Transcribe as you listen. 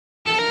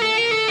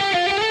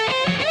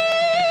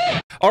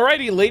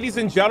Alrighty, ladies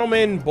and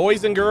gentlemen,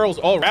 boys and girls.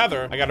 Oh,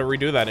 rather, I gotta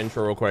redo that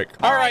intro real quick.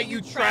 All right,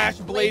 you trash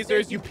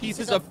blazers, you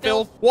pieces of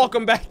filth.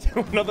 Welcome back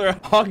to another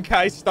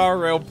Honkai Star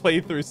Rail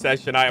playthrough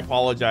session. I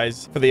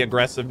apologize for the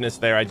aggressiveness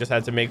there. I just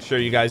had to make sure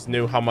you guys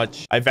knew how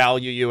much I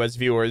value you as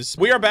viewers.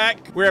 We are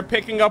back. We're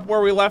picking up where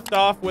we left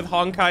off with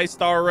Honkai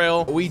Star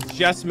Rail. We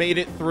just made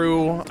it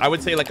through, I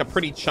would say, like a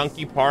pretty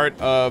chunky part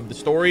of the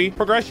story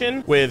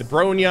progression with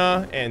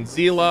Bronya and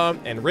Zila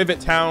and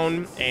Rivet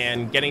Town,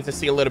 and getting to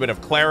see a little bit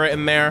of Clara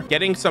in there,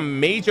 getting some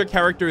major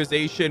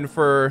characterization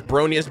for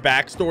Bronya's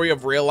backstory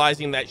of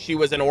realizing that she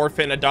was an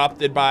orphan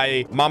adopted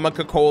by Mama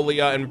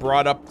Cocolia and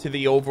brought up to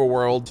the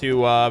overworld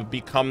to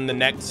become the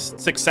next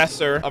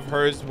successor of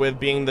hers with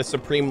being the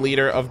supreme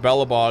leader of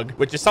Belobog,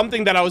 which is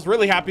something that I was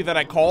really happy that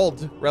I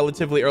called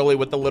relatively early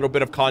with the little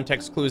bit of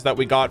context clues that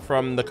we got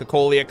from the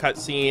Cocolia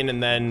cutscene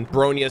and then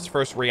Bronya's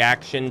first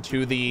reaction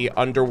to the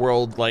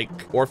underworld like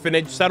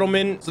orphanage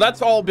settlement. So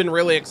that's all been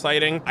really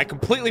exciting. I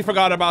completely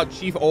forgot about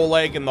Chief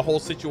Oleg and the whole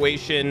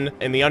situation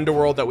in the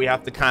underworld that we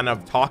have to kind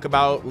of talk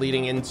about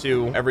leading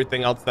into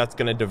everything else that's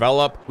going to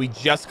develop. We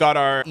just got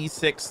our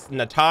E6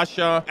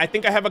 Natasha. I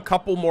think I have a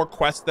couple more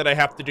quests that I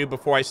have to do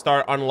before I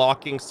start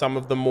unlocking some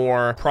of the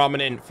more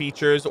prominent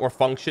features or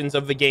functions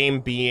of the game,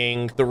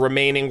 being the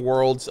remaining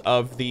worlds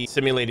of the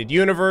simulated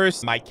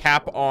universe, my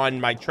cap on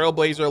my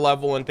Trailblazer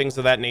level and things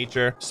of that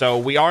nature. So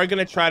we are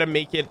going to try to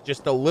make it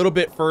just a little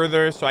bit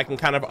further so I can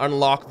kind of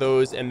unlock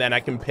those, and then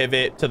I can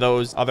pivot to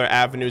those other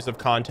avenues of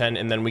content,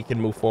 and then we can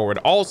move forward.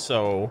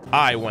 Also,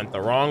 I went the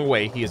wrong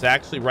way. He is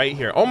actually right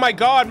here. Oh my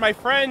God, my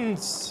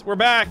friends, we're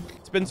back.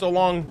 It's been so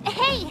long.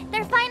 Hey,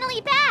 they're finally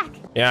back.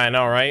 Yeah, I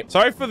know, right?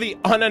 Sorry for the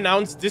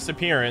unannounced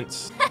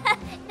disappearance.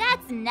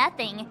 That's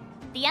nothing.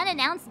 The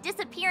unannounced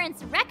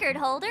disappearance record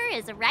holder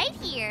is right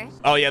here.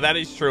 Oh yeah, that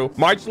is true.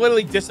 March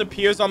literally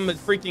disappears on the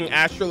freaking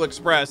Astral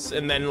Express,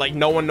 and then like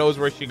no one knows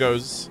where she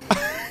goes.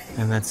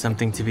 And that's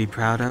something to be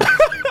proud of.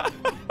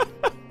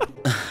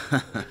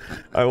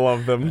 I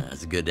love them.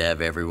 It's good to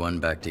have everyone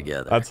back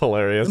together. That's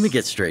hilarious. Let me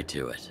get straight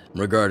to it.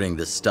 Regarding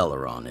the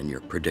Stellaron and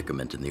your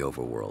predicament in the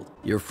overworld,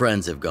 your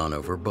friends have gone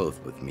over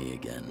both with me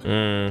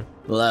again.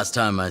 The last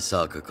time I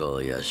saw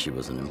Cocolia, she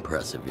was an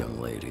impressive young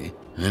lady.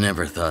 I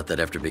never thought that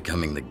after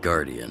becoming the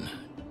Guardian.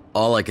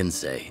 All I can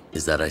say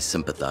is that I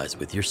sympathize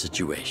with your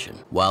situation.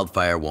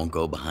 Wildfire won't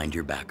go behind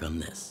your back on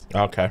this.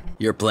 Okay.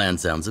 Your plan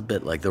sounds a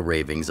bit like the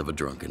ravings of a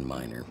drunken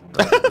miner,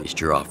 but at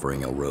least you're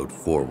offering a road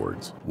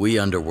forwards. We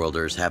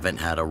Underworlders haven't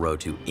had a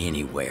road to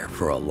anywhere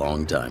for a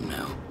long time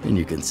now, and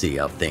you can see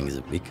how things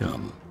have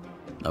become.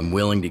 I'm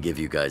willing to give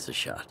you guys a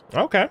shot.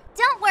 Okay.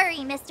 Don't worry,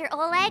 Mr.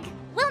 Oleg.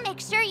 We'll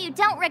make sure you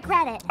don't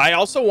regret it. I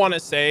also want to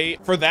say,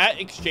 for that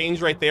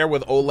exchange right there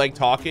with Oleg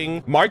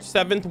talking, March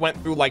 7th went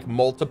through like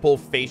multiple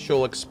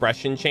facial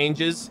expression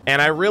changes,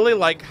 and I really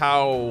like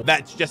how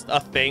that's just a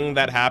thing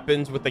that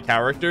happens with the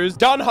characters.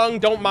 Dun Hung,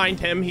 don't mind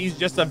him. He's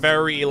just a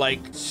very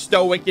like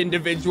stoic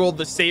individual,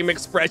 the same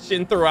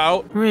expression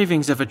throughout.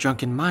 Ravings of a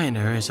drunken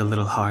miner is a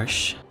little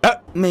harsh.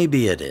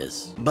 Maybe it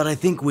is, but I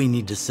think we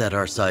need to set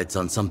our sights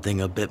on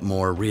something a bit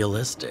more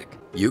realistic.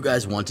 You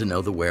guys want to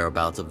know the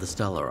whereabouts of the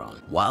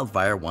Stellaron.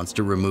 Wildfire wants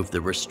to remove the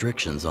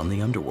restrictions on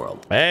the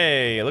underworld.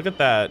 Hey, look at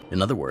that.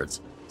 In other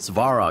words,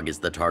 Svarog is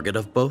the target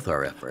of both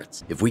our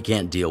efforts. If we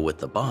can't deal with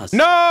the boss,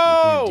 no!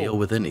 we can't deal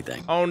with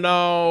anything. Oh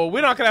no,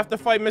 we're not gonna have to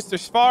fight Mr.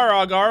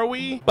 Svarog, are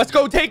we? Let's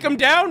go take him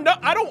down. No,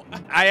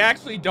 I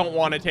actually don't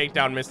want to take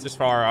down Mr.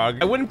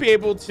 Svarog. I wouldn't be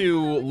able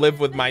to live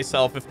with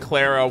myself if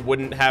Clara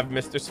wouldn't have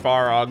Mr.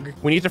 Svarog.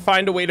 We need to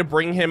find a way to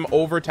bring him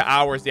over to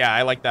ours. Yeah,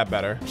 I like that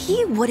better.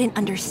 He wouldn't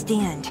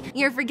understand.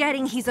 You're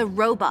forgetting he's a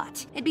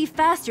robot. It'd be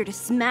faster to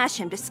smash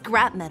him to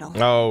scrap metal.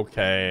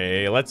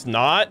 Okay, let's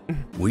not.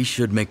 We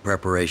should make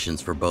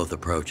preparations for both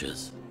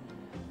approaches.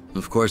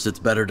 Of course, it's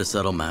better to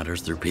settle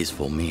matters through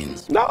peaceful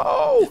means.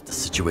 No! If the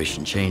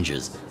situation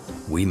changes,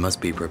 we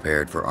must be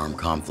prepared for armed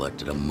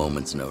conflict at a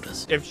moment's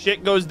notice. If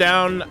shit goes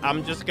down,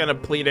 I'm just gonna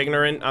plead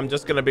ignorant. I'm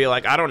just gonna be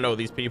like, I don't know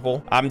these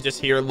people. I'm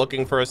just here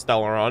looking for a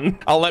Stellaron.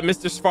 I'll let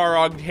Mr.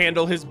 Svarog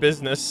handle his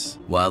business.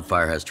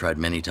 Wildfire has tried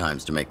many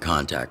times to make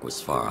contact with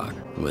Svarog,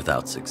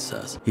 without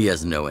success. He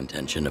has no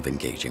intention of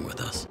engaging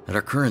with us. At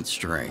our current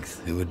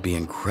strength, it would be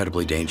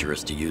incredibly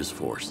dangerous to use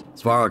force.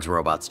 Svarog's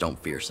robots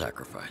don't fear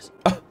sacrifice.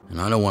 And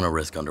I don't want to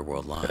risk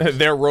underworld lives.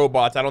 They're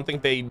robots. I don't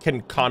think they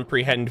can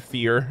comprehend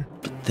fear.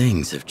 But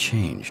things have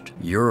changed.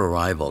 Your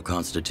arrival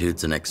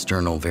constitutes an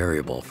external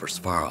variable for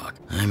Svarog.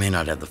 I may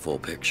not have the full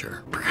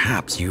picture.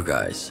 Perhaps you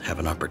guys have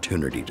an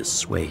opportunity to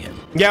sway him.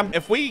 Yeah,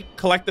 if we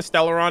collect the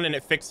Stellaron and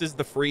it fixes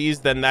the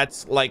freeze, then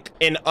that's like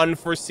an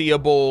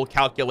unforeseeable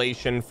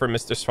calculation for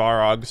Mr.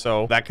 Svarog,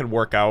 so that could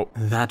work out.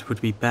 That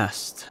would be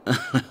best.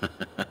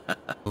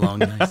 Along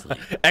nicely.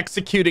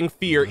 Executing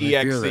fear, I fear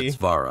EXE. that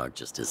Svarog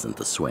just isn't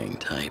the swaying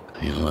type.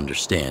 You'll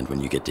understand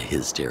when you get to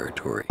his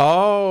territory.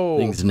 Oh.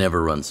 Things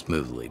never run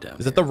smoothly down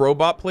Is it the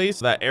robot place?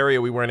 That area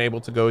we weren't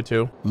able to go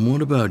to.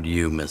 What about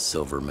you, Miss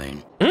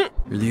Silvermane? You're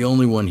the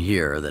only one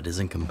here that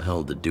isn't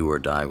compelled to do or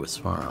die with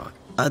Svarog.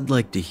 I'd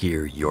like to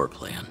hear your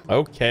plan.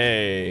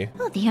 Okay.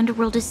 Oh, the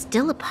underworld is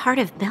still a part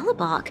of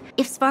Belobog.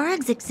 If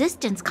Svarog's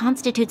existence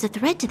constitutes a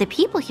threat to the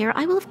people here,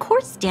 I will of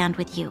course stand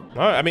with you.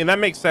 I mean, that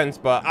makes sense,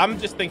 but I'm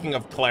just thinking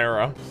of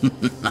Clara.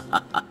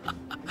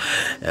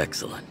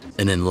 Excellent.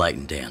 An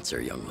enlightened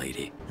answer, young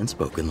lady, and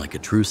spoken like a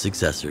true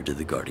successor to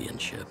the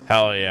guardianship.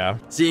 Hell yeah.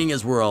 Seeing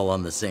as we're all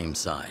on the same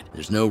side,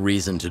 there's no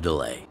reason to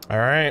delay. All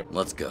right.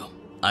 Let's go.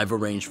 I've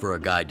arranged for a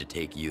guide to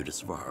take you to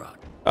Svarog.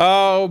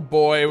 Oh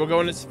boy, we're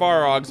going to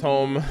Svarog's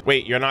home.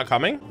 Wait, you're not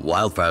coming?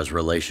 Wildfire's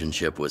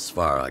relationship with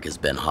Svarog has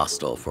been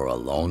hostile for a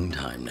long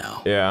time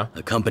now. Yeah.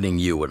 Accompanying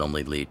you would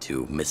only lead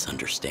to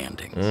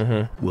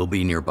misunderstandings. We'll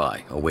be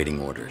nearby, awaiting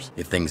orders.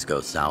 If things go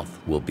south,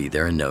 we'll be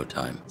there in no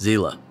time.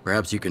 Zila,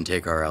 perhaps you can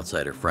take our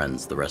outsider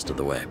friends the rest of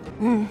the way.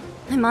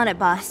 I'm on it,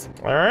 boss.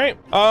 All right.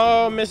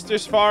 Oh, Mr.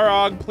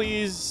 Svarog,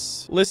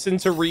 please listen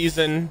to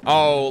reason.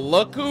 Oh,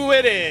 look who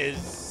it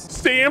is.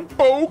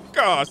 Sampo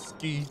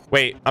Koski.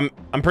 Wait, I'm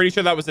pretty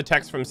sure that was a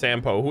text from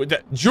Sampo.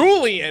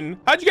 Julian,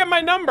 how'd you get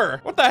my number?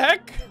 What the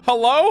heck?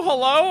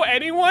 Hello,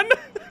 anyone?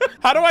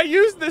 How do I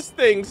use this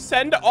thing?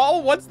 Send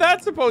all? What's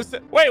that supposed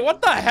to? Wait,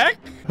 what the heck?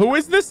 Who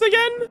is this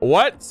again?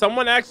 What?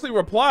 Someone actually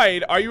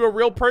replied. Are you a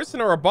real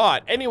person or a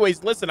bot?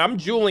 Anyways, listen, I'm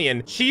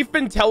Julian, Chief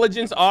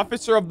Intelligence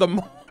Officer of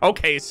the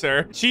Okay,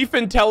 sir. Chief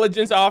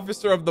Intelligence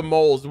Officer of the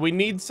Moles. We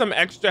need some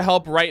extra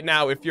help right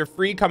now. If you're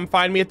free, come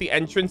find me at the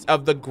entrance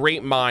of the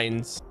Great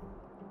Mines.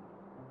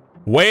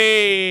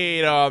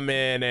 Wait a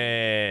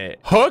minute.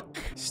 Hook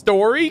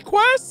story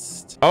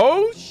quest?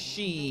 Oh,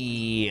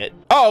 shit.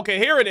 Oh, okay,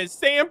 here it is.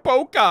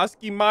 Sampo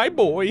Koski, my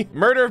boy.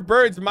 Murder of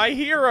Birds, my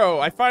hero.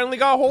 I finally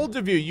got hold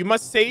of you. You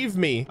must save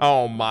me.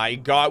 Oh, my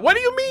God. What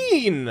do you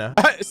mean?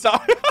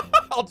 Sorry.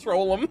 I'll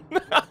troll him.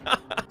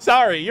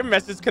 Sorry, your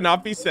message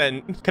cannot be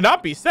sent.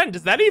 Cannot be sent?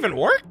 Does that even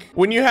work?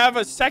 When you have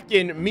a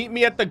second, meet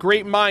me at the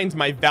Great Mines,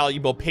 my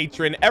valuable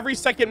patron. Every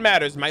second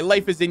matters. My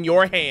life is in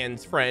your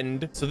hands,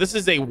 friend. So this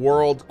is a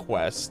world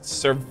quest.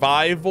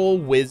 Survival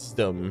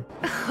wisdom.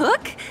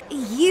 Hook?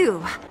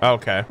 You.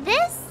 Okay.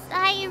 This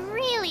I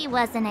really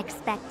wasn't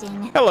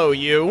expecting. Hello,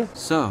 you.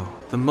 So,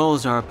 the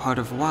moles are a part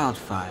of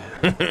Wildfire.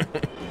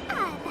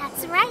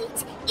 That's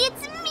right.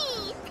 It's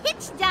me,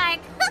 Pitch Dark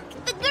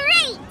Hook the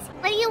Great.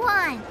 What do you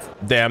want?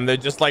 Damn, they're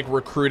just like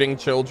recruiting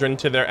children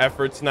to their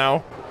efforts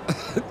now.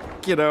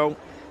 Kiddo,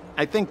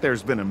 I think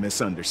there's been a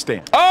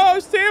misunderstanding. Oh,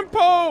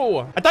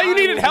 Sampo! I thought you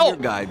needed Your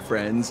help. guide,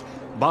 friends,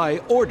 by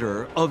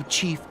order of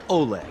Chief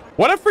Oleg.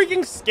 What a freaking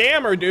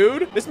scammer,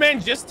 dude. This man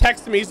just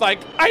texted me. He's like,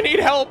 I need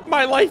help.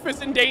 My life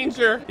is in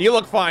danger. You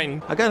look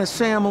fine. I gotta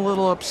say I'm a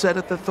little upset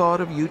at the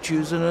thought of you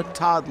choosing a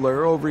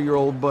toddler over your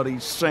old buddy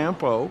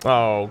Sampo.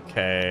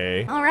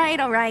 Okay. All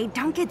right.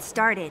 Don't get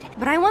started.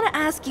 But I want to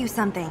ask you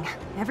something.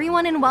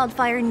 Everyone in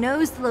Wildfire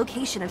knows the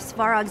location of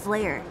Svarog's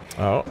lair.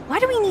 Oh. Why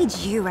do we need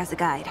you as a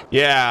guide?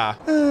 Yeah.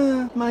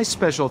 My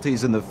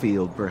specialty's in the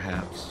field,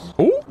 perhaps.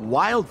 Ooh.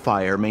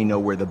 Wildfire may know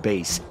where the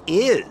base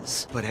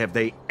is, but have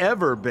they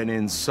ever been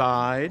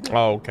inside?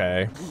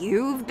 Okay.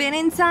 You've been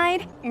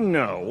inside?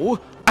 No.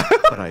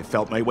 But I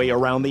felt my way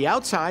around the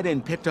outside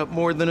and picked up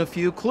more than a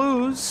few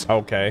clues.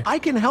 Okay. I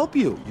can help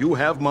you. You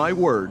have my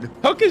word.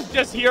 Hook is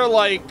just here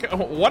like,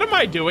 what am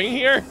I doing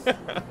here?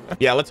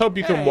 Yeah, let's hope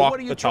you can Hey, walk what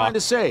are you the trying talk.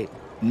 to say?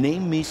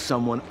 Name me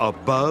someone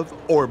above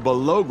or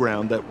below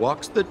ground that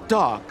walks the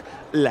talk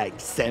like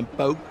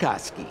Sampo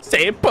Koski.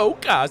 Sampo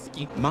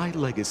Koski. My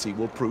legacy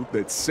will prove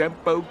that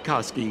Sampo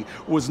Koski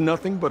was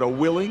nothing but a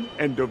willing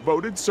and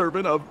devoted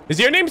servant of... Is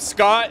your name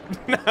Scott?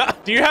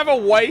 Do you have a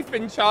wife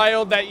and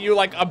child that you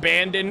like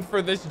abandoned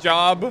for this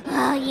job?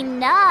 Oh,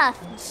 enough.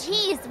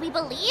 Jeez, we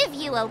believe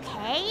you,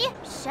 okay?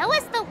 Show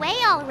us the way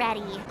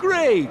already.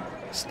 Great!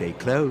 Stay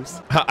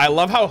close. I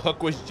love how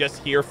Hook was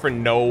just here for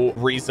no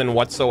reason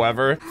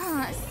whatsoever.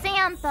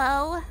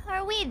 Sampo,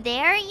 are we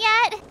there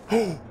yet?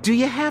 Do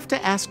you have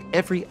to ask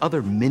every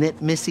other minute,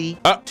 Missy?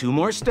 2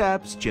 more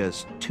steps,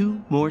 just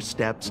 2 more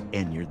steps,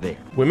 and you're there.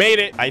 We made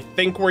it. I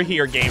think we're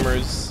here,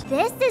 gamers.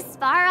 This is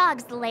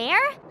Svarog's lair?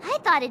 I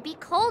thought it'd be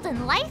cold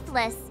and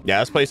lifeless.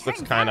 Yeah, this place looks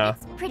Turns kind out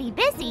of... it's pretty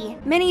busy.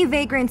 Many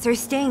vagrants are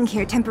staying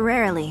here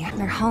temporarily.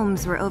 Their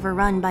homes were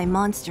overrun by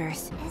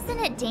monsters. Isn't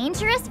it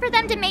dangerous for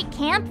them to make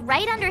camp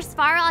right under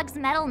Svarog's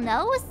metal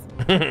nose?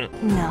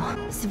 No,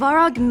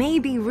 Svarog may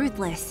be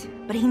ruthless,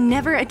 but he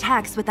never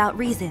attacks without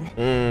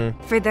reason.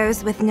 For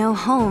those with no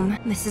home,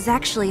 this is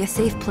actually a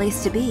safe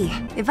place to be.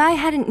 If I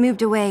hadn't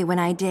moved away when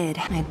I did,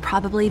 I'd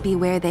probably be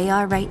where they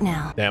are right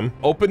now. Damn.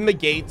 Open the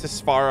gate to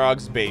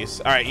Svarog's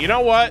base. All right, you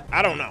know what?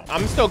 I don't know.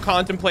 I'm still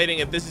contemplating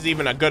if this is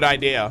even a good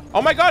idea.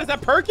 Oh my God, is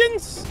that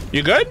Perkins?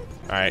 You good?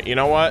 All right, you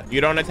know what? You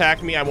don't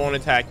attack me, I won't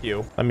attack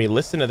you. Let me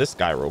listen to this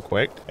guy real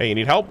quick. Hey, you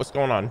need help? What's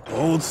going on?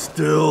 Hold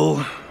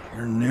still.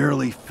 You're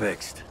nearly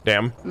fixed.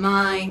 Damn.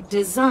 My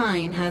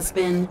design has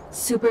been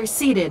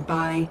superseded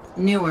by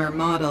newer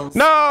models.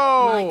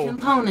 No! My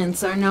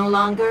components are no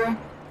longer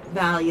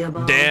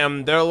valuable.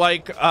 Damn, they're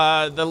like,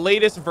 the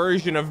latest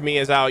version of me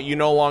is out. You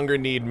no longer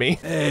need me.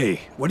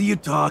 Hey, what are you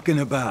talking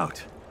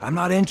about? I'm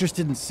not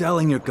interested in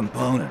selling your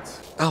components.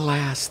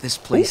 Alas, this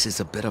place is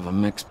a bit of a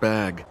mixed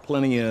bag.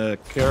 Plenty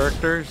of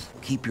characters.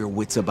 Keep your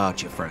wits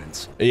about you,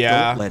 friends.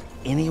 Yeah. Don't let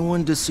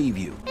anyone deceive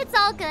you. It's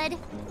all good.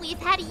 We've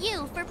had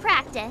you for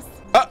practice.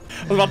 I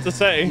was about to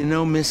say. You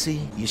know,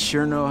 Missy, you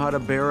sure know how to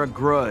bear a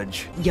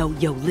grudge. Yo,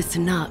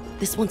 listen up.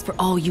 This one's for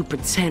all you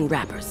pretend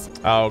rappers.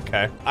 Oh,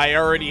 okay. I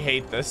already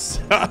hate this.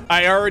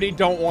 I already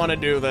don't want to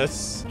do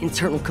this.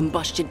 Internal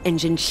combustion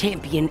engine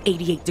champion,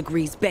 88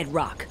 degrees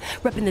bedrock.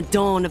 Repping the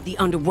dawn of the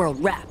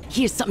underworld rap.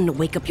 Here's something to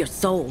wake up your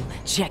soul.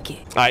 Check it.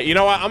 All right, you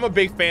know what? I'm a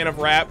big fan of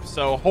rap,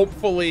 so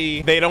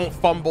hopefully they don't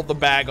fumble the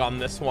bag on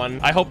this one.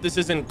 I hope this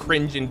isn't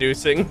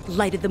cringe-inducing.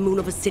 Light of the moon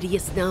of a city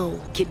of snow.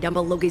 Kid down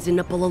below gazing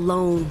up all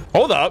alone.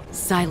 Hold up.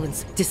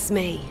 Silence,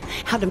 dismay.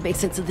 How to make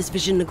sense of this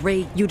vision of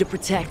gray. You to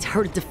protect,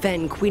 her to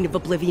defend. Queen of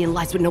oblivion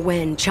lies with no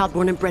end. Child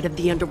born and bred of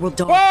the underworld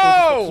dog.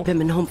 Whoa! Keep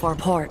him and home far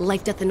apart.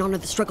 Life, death, and honor,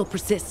 the struggle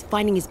persists.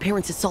 Finding his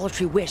parents, his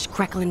solitary wish.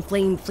 Crackling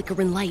flame,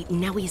 flickering light. And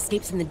now he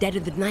escapes in the dead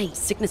of the night.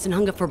 Sickness and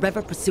hunger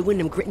forever pursuing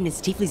him. Gritting his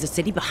teeth, leaves a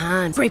city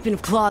behind. Scraping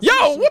of claws.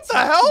 Yo, what the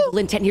hell?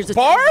 Intent, here's a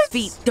Bars?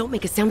 feet. Don't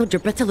make a sound, hold your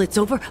breath till it's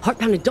over. Heart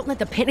pounding, don't let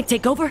the panic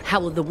take over.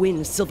 Howl of the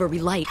wind, silvery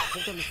light.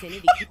 Hold on to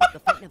sanity, keep up the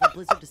fight, never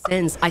blizzard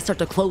descends. I start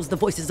to close the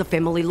voices of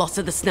family lost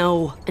to the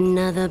snow.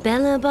 Another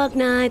Bellabog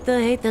night, the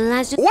hate, the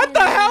last. What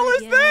the hell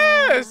is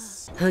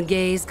this? Her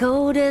gaze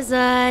cold as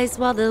ice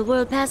while the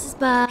world passes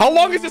by. How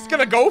long is this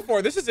gonna go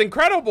for? This is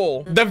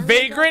incredible. The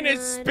Vagrant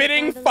is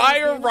spitting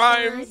fire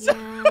rhymes.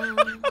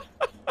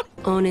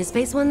 On his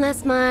face, one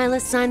last smile, a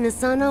sign the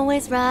sun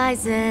always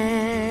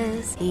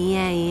rises.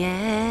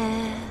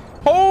 Yeah.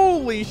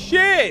 Holy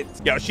shit.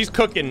 Yo, she's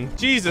cooking.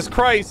 Jesus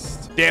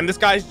Christ. Damn, this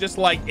guy's just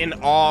like in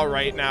awe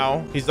right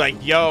now. He's like,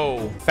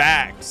 yo,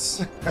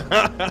 facts.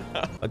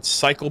 Let's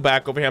cycle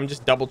back over here. I'm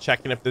just double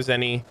checking if there's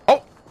any.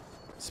 Oh,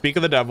 speak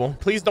of the devil.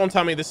 Please don't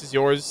tell me this is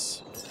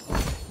yours,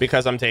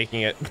 because I'm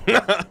taking it.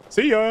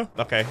 See ya.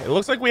 Okay, it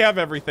looks like we have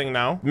everything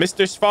now.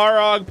 Mr.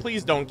 Svarog,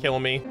 please don't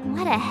kill me.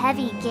 What a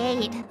heavy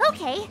gate.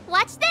 Okay,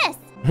 watch this.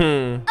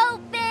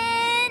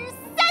 Open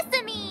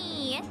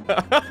sesame.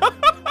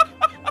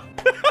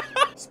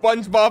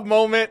 SpongeBob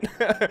moment.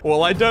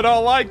 Well, I did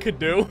all I could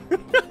do.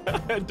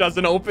 It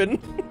doesn't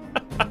open.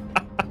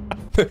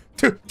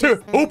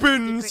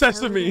 Open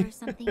sesame.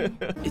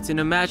 It's an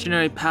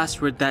imaginary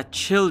password that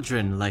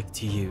children like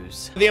to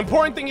use. The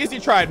important thing is you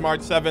tried,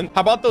 March 7th.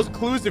 How about those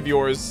clues of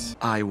yours?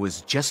 I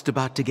was just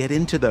about to get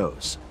into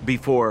those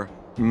before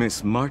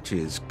Miss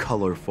March's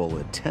colorful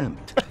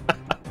attempt.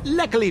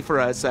 Luckily for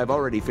us, I've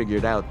already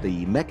figured out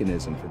the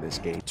mechanism for this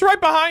gate. It's right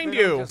behind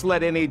you. Just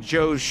let any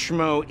Joe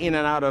Schmo in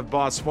and out of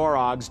Boss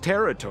Svarog's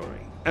territory.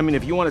 I mean,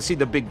 if you want to see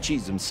the big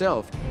cheese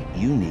himself,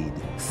 you need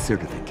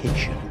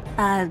certification.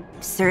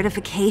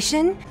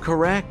 Certification?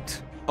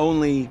 Correct.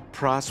 Only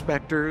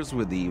prospectors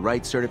with the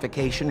right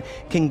certification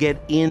can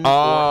get in or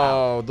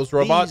Oh, out. those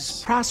robots?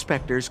 These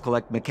prospectors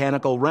collect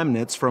mechanical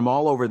remnants from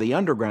all over the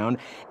underground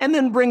and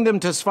then bring them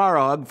to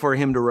Svarog for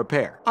him to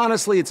repair.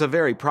 Honestly, it's a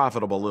very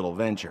profitable little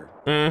venture.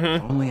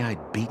 If only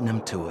I'd beaten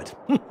them to it.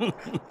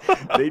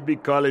 They'd be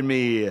calling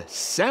me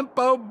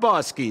Sempo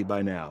Bosky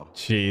by now.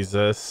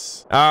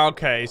 Jesus.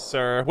 Okay,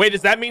 sir. Wait,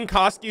 does that mean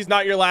Koski's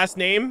not your last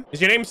name?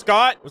 Is your name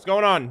Scott? What's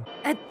going on?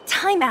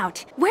 Time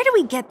out. Where do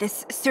we get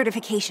this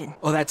certification?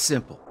 Oh, that's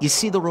simple. You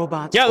see the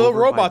robots? Yeah, little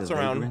over by robots the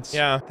around. vagrants?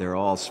 Yeah. They're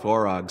all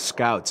Svarog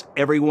scouts.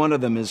 Every one of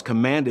them is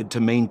commanded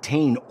to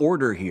maintain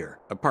order here.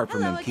 Apart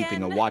from them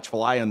keeping a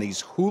watchful eye on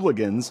these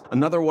hooligans,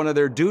 another one of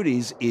their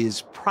duties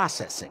is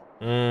processing.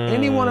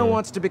 Anyone who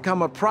wants to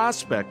become a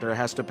prospector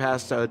has to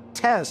pass a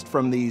test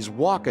from these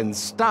walking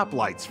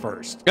stoplights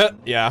first.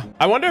 Yeah.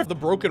 I wonder if the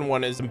broken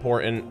one is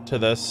important to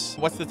this.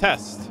 What's the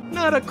test?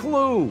 Not a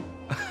clue.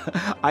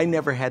 I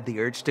never had the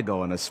urge to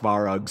go on a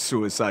Svarog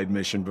suicide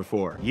mission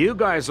before. You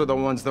guys are the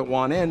ones that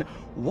want in.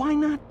 Why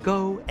not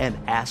go and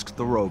ask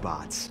the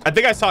robots? I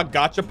think I saw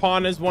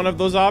Gachapon as one of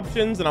those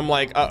options, and I'm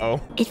like,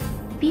 uh-oh. It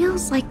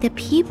feels like the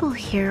people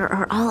here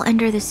are all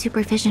under the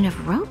supervision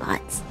of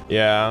robots.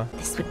 Yeah.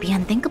 This would be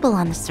unthinkable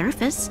on the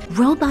surface.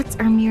 Robots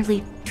are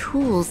merely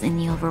tools in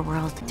the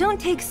overworld. Don't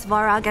take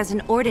Svarog as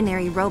an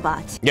ordinary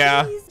robot.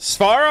 Yeah.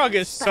 Svarog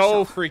is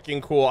so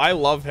freaking cool. I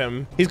love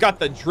him. He's got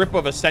the drip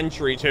of a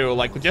century, too.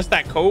 Like, with just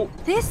that coat.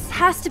 This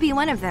has to be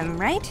one of them,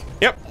 right?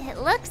 Yep. It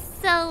looks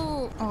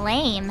so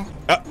lame.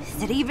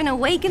 Is it even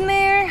awake in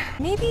there?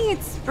 Maybe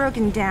it's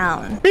broken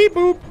down. Beep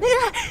boop.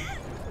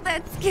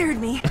 That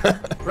scared me.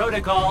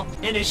 Protocol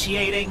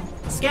initiating,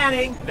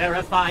 scanning,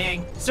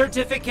 verifying,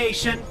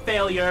 certification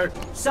failure.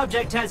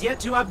 Subject has yet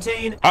to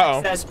obtain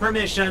access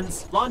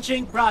permissions.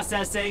 Launching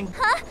processing.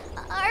 Huh?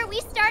 Are we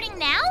starting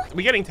now? Are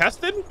we getting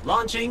tested?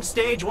 Launching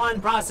stage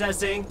 1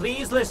 processing.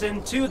 Please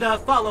listen to the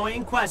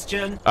following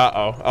question.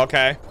 Uh-oh.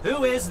 Okay.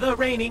 Who is the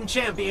reigning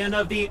champion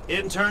of the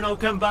internal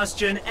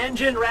combustion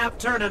engine rap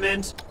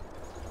tournament?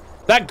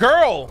 That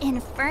girl!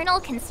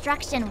 Infernal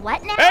construction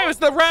what now? Hey, it was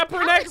the rapper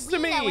How next would to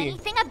we me! know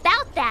anything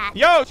about that?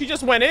 Yo, she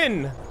just went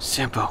in.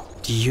 Sempo,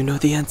 do you know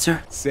the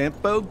answer?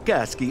 Sempo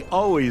Bosky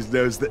always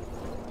knows that.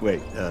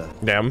 Wait,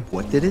 Damn.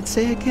 What did it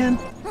say again?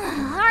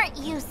 Aren't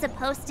you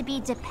supposed to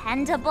be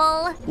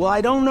dependable? Well,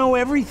 I don't know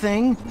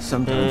everything.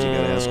 Sometimes you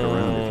gotta ask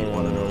around if you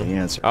want to know the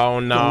answer. Oh,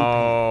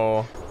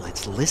 no.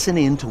 Let's listen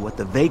in to what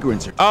the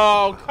vagrants are.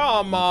 Oh,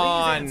 come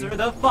on. Please answer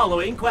the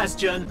following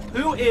question.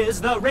 Who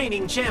is the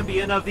reigning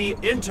champion of the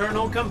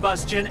internal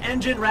combustion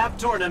engine rap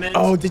tournament?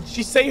 Oh, did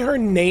she say her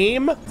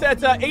name?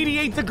 That's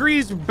 88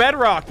 degrees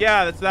bedrock.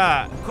 Yeah, that's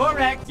that.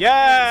 Correct.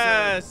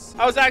 Yes.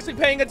 Answer. I was actually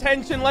paying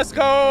attention. Let's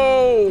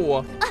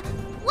go.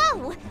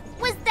 Whoa.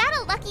 Was that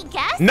a lucky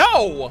guess?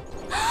 No.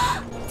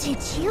 Did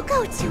you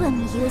go to a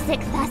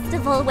music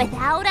festival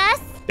without us?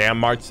 Damn,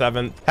 March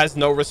 7th. Has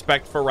no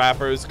respect for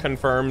rappers,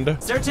 confirmed.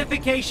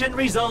 Certification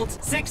results.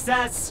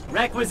 Success.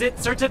 Requisite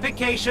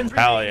certifications.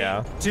 Hell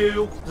yeah.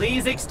 2.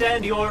 Please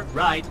extend your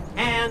right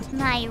hand.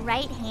 My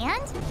right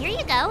hand? Here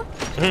you go.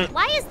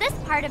 Why is this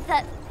part of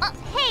the...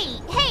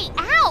 hey,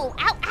 ow,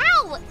 ow,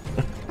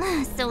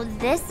 ow! So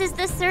this is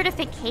the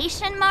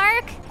certification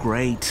mark?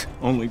 Great.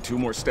 Only 2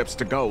 more steps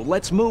to go.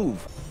 Let's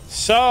move.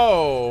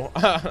 So,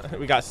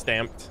 we got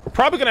stamped. We're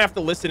probably gonna have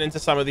to listen into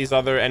some of these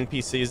other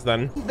NPCs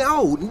then.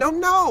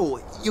 No.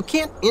 You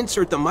can't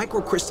insert the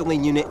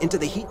microcrystalline unit into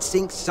the heat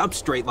sink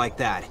substrate like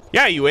that.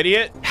 Yeah, you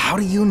idiot. How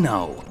do you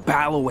know?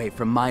 Balloway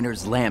from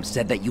Miner's Lamp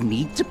said that you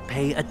need to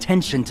pay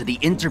attention to the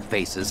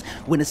interfaces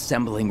when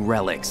assembling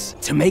relics.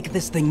 To make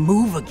this thing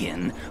move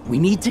again, we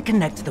need to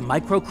connect the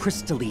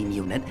microcrystalline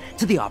unit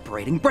to the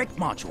operating brake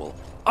module.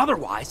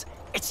 Otherwise,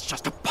 it's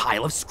just a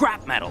pile of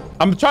scrap metal.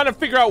 I'm trying to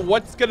figure out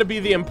what's going to be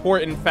the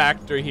important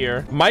factor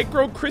here.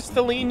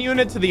 Microcrystalline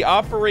unit to the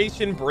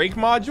operation brake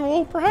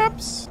module,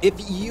 perhaps? If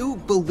you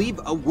believe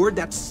a word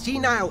that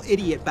senile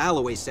idiot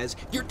Balloway says,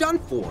 you're done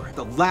for.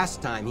 The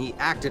last time he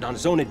acted on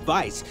his own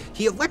advice,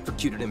 he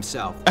electrocuted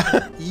himself.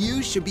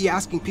 You should be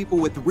asking people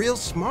with real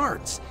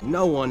smarts.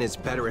 No one is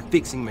better at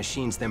fixing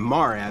machines than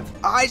Marev.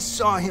 I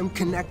saw him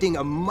connecting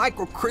a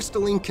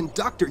microcrystalline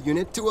conductor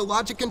unit to a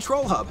logic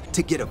control hub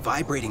to get a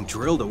vibrating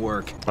drill to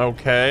work.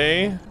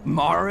 Okay.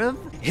 Marev?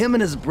 Him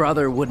and his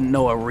brother wouldn't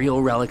know a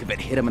real relic if it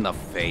hit him in the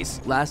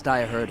face. Last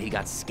I heard, he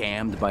got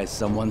scammed by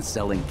someone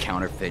selling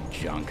counterfeit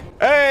junk.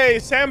 Hey,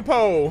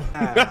 Sampo.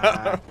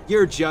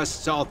 You're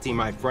just salty,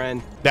 my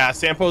friend. Yeah,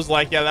 Sampo's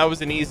like, yeah, that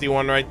was an easy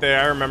one right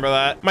there. I remember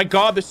that. My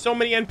God, there's so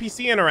many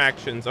NPC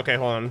interactions. Okay,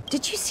 hold on.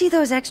 Did you see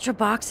those extra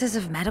boxes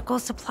of medical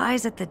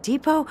supplies at the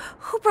depot?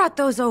 Who brought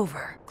those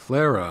over?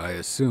 Clara, I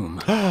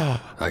assume.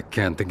 I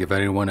can't think of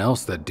anyone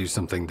else that'd do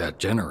something that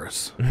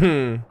generous.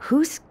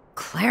 Who's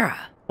Clara?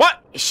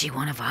 What? Is she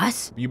one of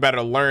us? You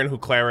better learn who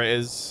Clara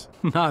is.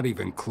 Not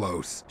even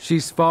close.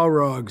 She's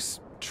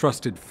Svarog's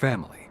trusted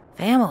family.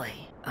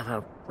 Family? Of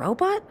a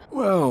robot?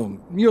 Well,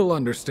 you'll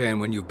understand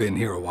when you've been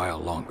here a while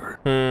longer.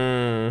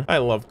 I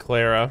love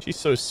Clara. She's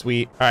so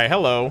sweet. All right,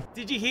 hello.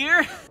 Did you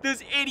hear?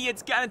 Those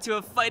idiots got into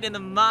a fight in the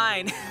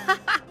mine.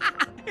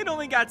 It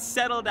only got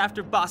settled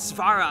after Boss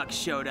Svarog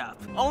showed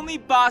up. Only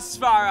Boss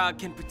Svarog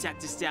can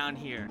protect us down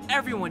here.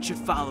 Everyone should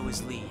follow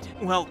his lead.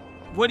 Well,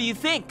 what do you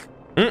think?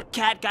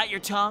 Cat, got your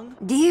tongue?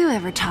 Do you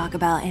ever talk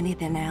about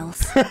anything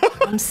else?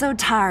 I'm so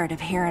tired of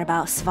hearing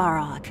about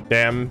Svarog.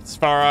 Damn,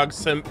 Svarog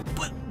simp.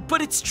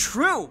 But it's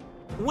true.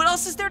 What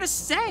else is there to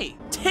say?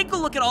 Take a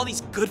look at all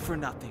these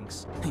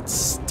good-for-nothings. They'd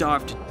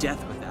starve to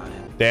death without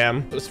him.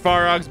 Damn,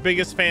 Svarog's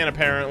biggest fan,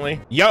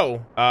 apparently.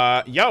 Yo,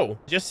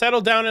 just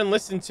settle down and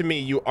listen to me,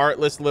 you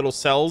artless little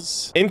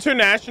cells.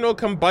 International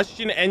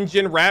combustion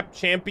engine rap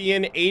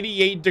champion,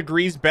 88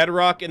 degrees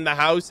bedrock in the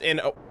house in...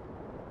 Oh.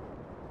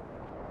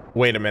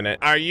 Wait a minute.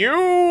 Are you...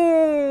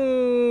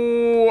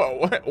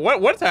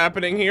 What's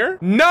happening here?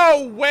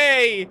 No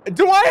way!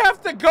 Do I have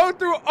to go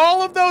through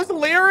all of those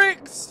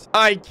lyrics?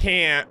 I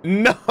can't.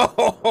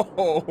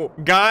 No.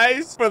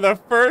 Guys, for the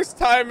first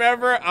time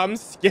ever, I'm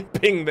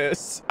skipping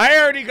this. I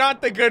already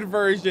got the good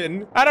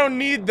version. I don't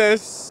need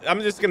this.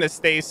 I'm just gonna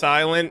stay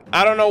silent.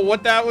 I don't know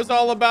what that was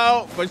all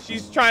about, but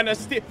she's trying to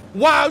steal.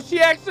 Wow, she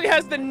actually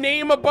has the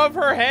name above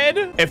her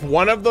head. If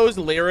one of those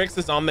lyrics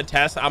is on the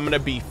test, I'm gonna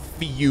be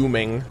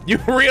fuming. You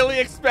really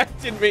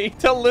expected me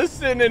to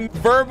listen and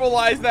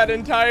verbalize that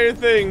entire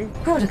thing.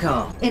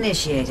 Protocol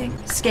initiating.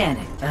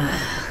 Scanning.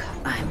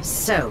 I'm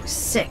so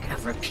sick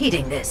of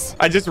repeating this.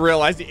 I just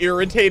realized the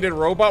irritated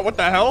robot. What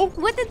the hell?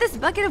 What did this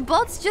bucket of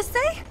bolts just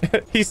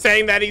say? He's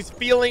saying that he's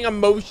feeling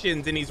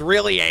emotions and he's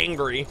really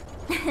angry.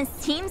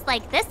 Seems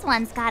like this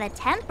one's got a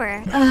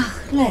temper.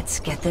 Let's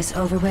get this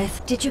over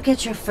with. Did you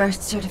get your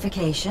first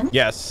certification?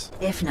 Yes.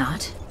 If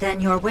not, then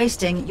you're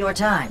wasting your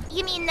time.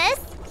 You mean this?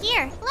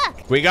 Here,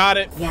 look. We got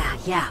it.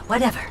 Yeah,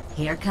 whatever.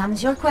 Here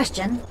comes your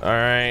question. All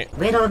right.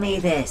 Riddle me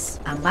this.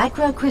 A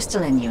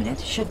microcrystalline unit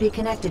should be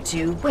connected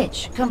to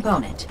which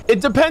component? It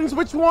depends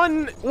which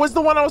one was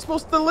the one I was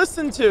supposed to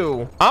listen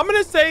to. I'm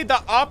gonna say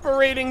the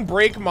operating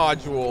brake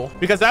module,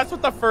 because that's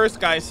what the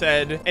first guy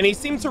said, and he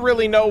seemed to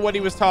really know what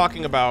he was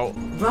talking about.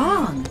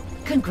 Wrong.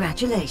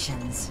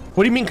 Congratulations.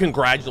 What do you mean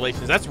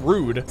congratulations? That's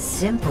rude.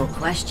 Simple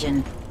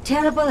question.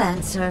 Terrible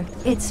answer.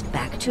 It's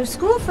back to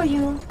school for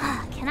you.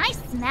 can I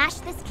smash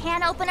this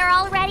can opener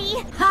already?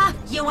 Ha!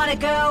 You wanna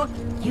go?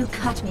 You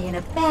cut me in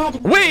a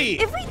bad way. Wait!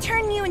 If we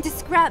turn you into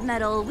scrap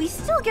metal, we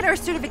still get our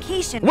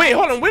certification. Wait,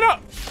 hold on, wait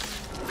up!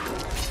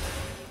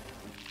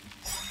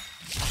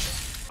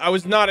 I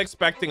was not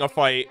expecting a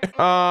fight.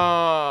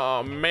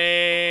 Oh,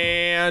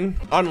 man.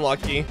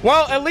 Unlucky.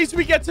 Well, at least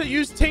we get to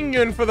use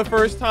Tingyun for the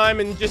first time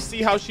and just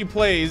see how she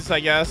plays, I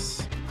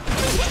guess.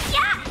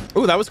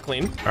 Ooh, that was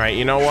clean. All right,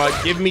 you know what?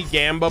 Give me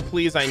Gamba,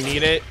 please. I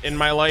need it in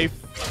my life.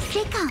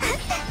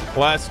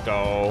 Let's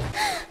go.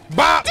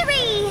 Bop!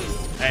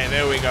 Hey,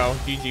 there we go.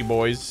 GG,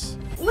 boys.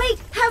 Wait,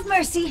 have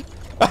mercy.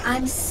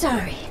 I'm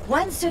sorry.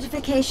 One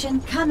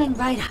certification coming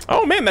right up.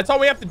 Oh, man, that's all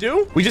we have to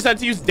do? We just had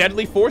to use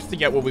Deadly Force to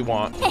get what we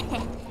want.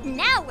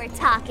 Now we're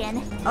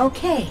talking.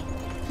 Okay,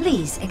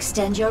 please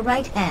extend your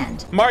right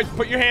hand. Marge,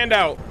 put your hand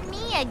out.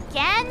 Me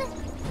again?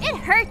 It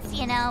hurts,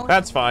 you know.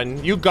 That's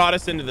fine. You got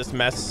us into this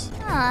mess.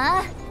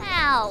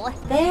 Ow.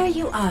 There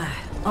you are.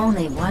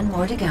 Only one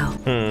more to go.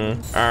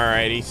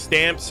 Alrighty.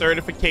 Stamp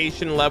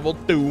certification level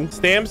 2.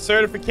 Stamp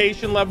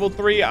certification level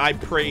 3. I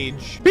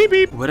prage. Beep,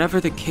 beep.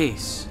 Whatever the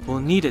case, we'll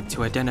need it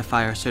to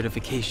identify our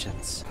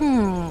certifications.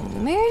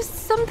 There's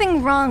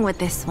something wrong with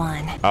this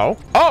one. Oh?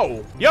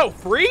 Oh! Yo,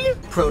 free?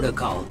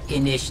 Protocol.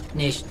 Nish.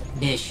 Nish,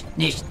 nish,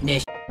 nish,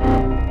 nish.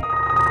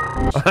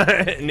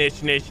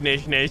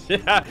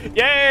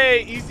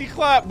 Yay! Easy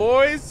clap,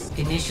 boys.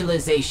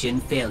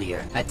 Initialization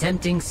failure.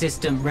 Attempting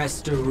system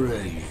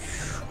restoration.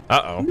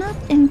 Uh-oh. Not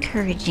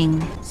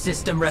encouraging.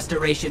 System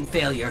restoration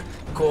failure.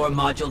 Core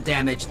module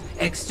damaged.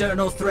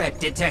 External threat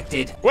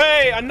detected.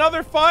 Wait,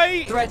 another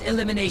fight? Threat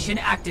elimination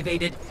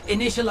activated.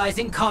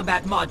 Initializing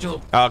combat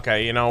module.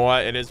 Okay, you know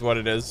what? It is what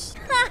it is.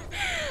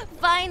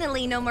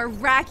 Finally, no more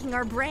racking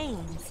our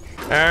brains.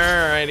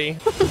 Alrighty.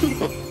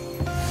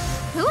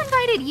 Who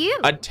invited you?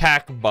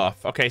 Attack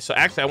buff. Okay, so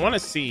actually I want to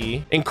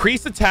see.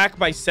 Increase attack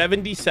by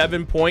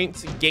 77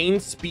 points. Gain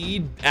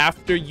speed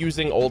after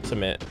using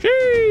ultimate.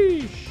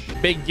 Sheesh.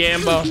 Big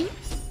Gamba.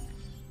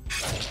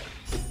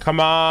 Come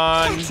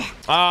on.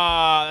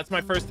 Ah, that's my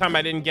first time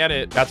I didn't get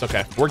it. That's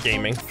okay. We're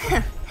gaming.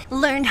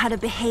 Learned how to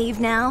behave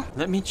now.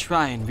 Let me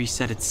try and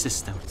reset its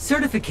system.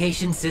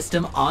 Certification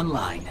system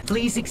online.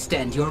 Please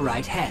extend your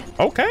right hand.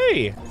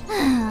 Okay.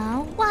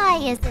 Why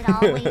is it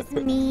always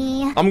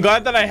me? I'm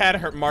glad that I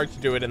had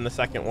March do it in the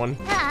second one.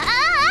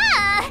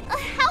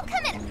 How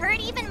come it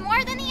hurt even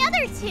more than the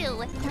other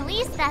two? At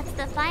least that's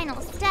the final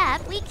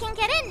step. We can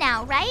get in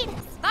now, right?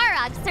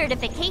 Svarog's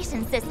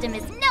certification system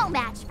is no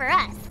match for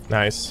us.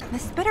 Nice.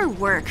 This better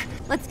work.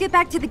 Let's get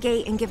back to the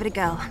gate and give it a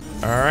go.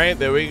 All right,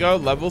 there we go.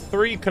 Level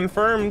 3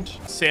 confirmed.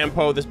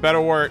 Sampo, this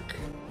better work.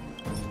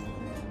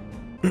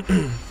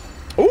 Ooh,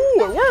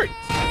 it worked.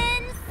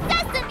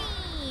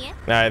 Sesame!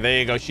 All right, there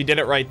you go. She did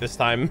it right this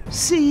time.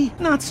 See,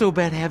 not so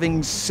bad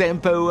having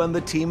Sampo on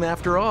the team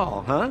after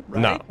all, huh?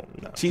 Right? No.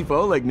 Chief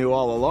Oleg knew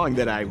all along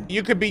that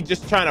You could be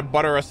just trying to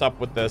butter us up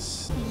with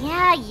this.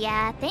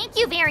 Yeah. Thank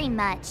you very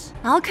much.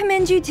 I'll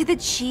commend you to the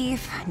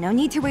chief. No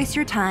need to waste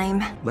your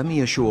time. Let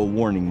me issue a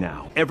warning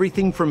now.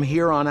 Everything from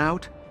here on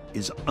out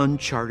is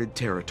uncharted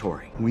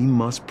territory. We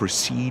must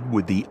proceed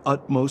with the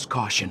utmost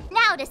caution.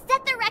 Now to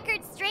set the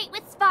record straight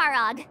with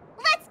Svarog.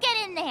 Let's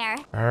get in there.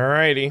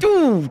 Alrighty.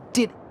 Ooh,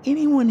 did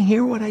anyone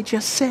hear what I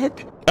just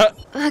said?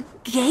 A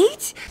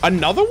gate?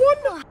 Another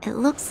one? It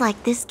looks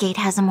like this gate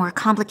has a more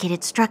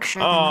complicated structure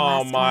than the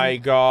last one. Oh my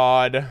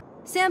god.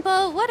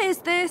 Sampo, what is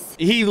this?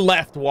 He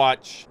left,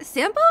 watch.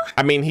 Sampo?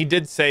 I mean, he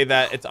did say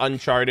that it's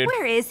uncharted.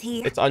 Where is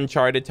he? It's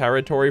uncharted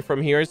territory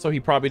from here, so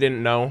he probably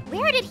didn't know.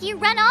 Where did he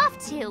run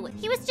off to?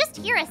 He was just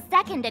here a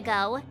second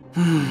ago.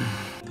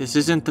 This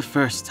isn't the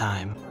first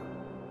time.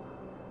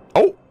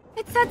 Oh.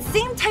 It's that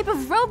same type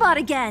of robot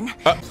again.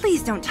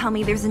 Please don't tell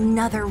me there's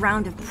another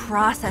round of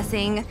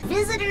processing.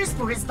 Visitors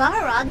for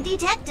Svarog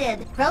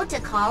detected.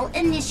 Protocol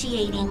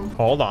initiating.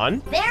 Hold on.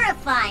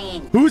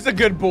 Verifying. Who's a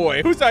good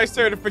boy? Who's our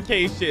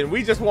certification?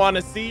 We just want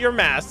to see your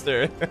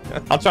master.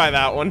 I'll try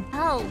that one.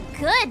 Oh,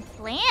 good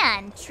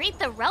plan. Treat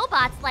the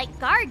robots like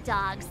guard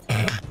dogs.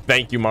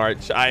 Thank you,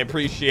 March. I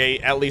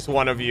appreciate at least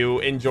one of you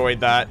enjoyed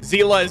that.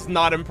 Zila is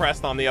not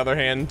impressed on the other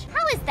hand.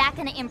 How is that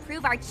going to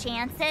improve our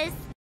chances?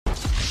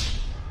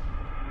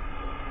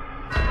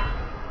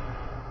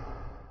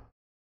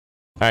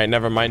 All right,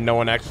 never mind. No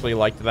one actually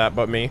liked that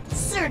but me.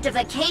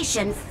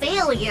 Certification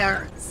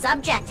failure.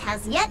 Subject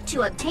has yet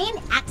to obtain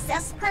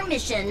access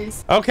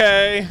permissions.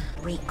 Okay.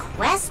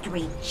 Request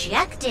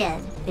rejected.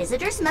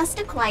 Visitors must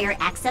acquire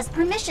access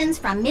permissions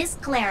from Miss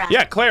Clara.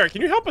 Yeah, Clara,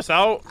 can you help us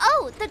out?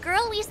 Oh, the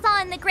girl we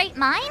saw in the Great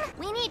Mine?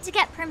 We need to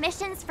get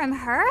permissions from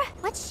her?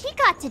 What's she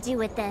got to do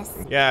with this?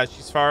 Yeah,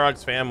 she's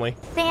Farog's family.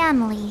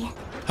 Family.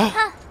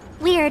 Huh.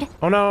 Weird.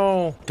 Oh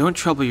no. Don't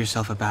trouble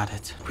yourself about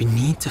it. We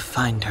need to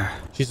find her.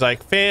 She's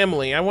like,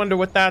 family, I wonder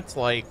what that's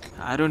like.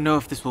 I don't know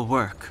if this will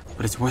work,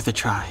 but it's worth a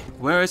try.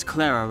 Where is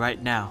Clara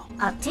right now?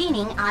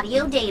 Obtaining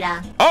audio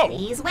data. Oh!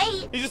 Please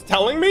wait. He's just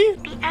telling me?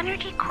 The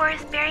energy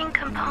core's bearing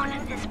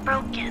component is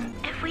broken.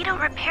 If we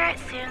don't repair it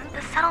soon,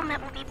 the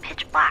settlement will be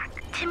pitch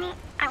black. Timmy,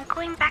 I'm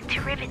going back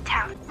to Ribbit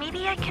Town.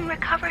 Maybe I can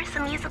recover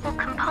some usable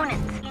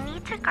components. You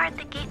need to guard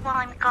the gate while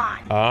I'm gone.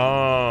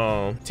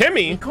 Oh.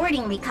 Timmy?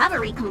 Recording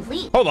recovery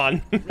complete. Hold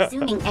on.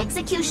 Resuming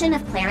execution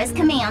of Clara's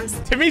commands.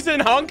 Timmy's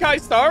in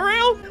Honkai Star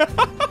Rail?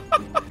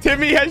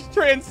 Timmy has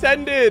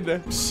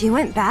transcended. She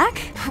went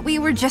back? We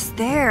were just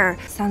there.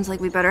 Sounds like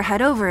we better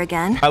head over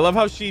again. I love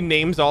how she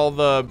names all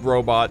the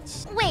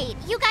robots. Wait,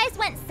 you guys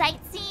went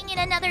sightseeing in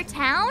another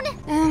town?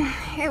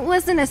 It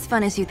wasn't as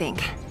fun as you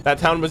think. That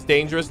town was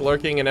dangerous,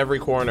 lurking in every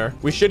corner.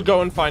 We should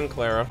go and find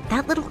Clara.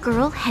 That little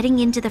girl heading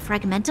into the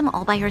Fragmentum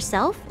all by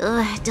herself?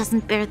 Ugh,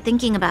 doesn't bear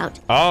thinking about.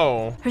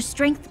 Oh. Her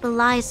strength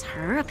belies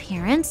her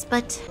appearance,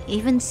 but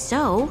even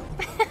so...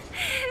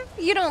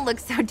 You don't look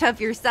so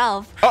tough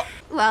yourself. Oh.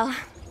 Well,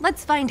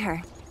 let's find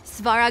her.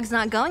 Svarog's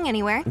not going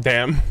anywhere.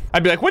 Damn.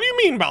 I'd be like, what do you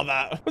mean about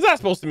that? What's that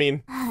supposed to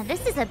mean?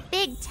 This is a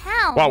big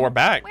town. Wow, we're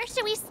back. Where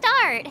should we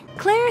start?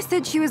 Clara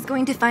said she was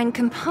going to find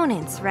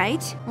components,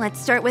 right? Let's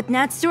start with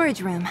Nat's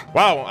storage room.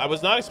 Wow, I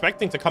was not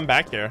expecting to come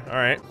back here. All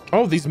right.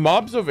 Oh, these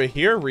mobs over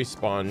here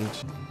respawned.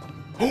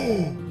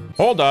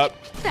 Hold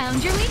up.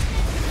 Found your weakness.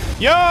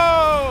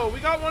 Yo, we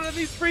got one of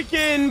these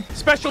freaking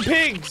special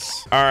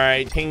pigs. All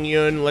right, Ting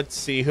Yun, let's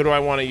see. Who do I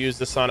want to use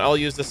this on? I'll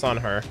use this on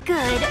her.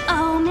 Good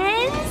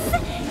omens.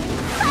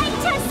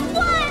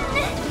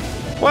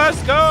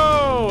 Let's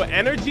go!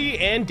 Energy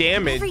and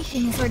damage.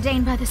 Everything is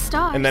ordained by the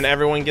stars. And then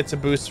everyone gets a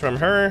boost from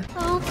her.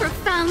 Oh,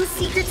 profound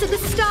secrets of the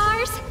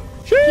stars.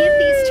 Sheesh. Give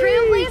these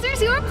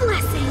trailblazers your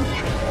blessing.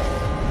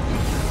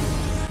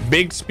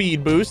 Big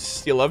speed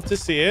boost. You love to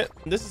see it.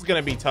 This is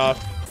gonna be tough.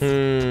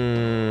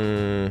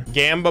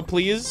 Gamba,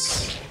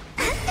 please.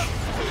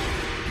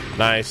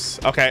 Nice.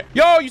 Okay.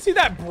 Yo, you see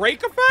that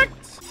break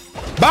effect?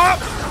 Bop!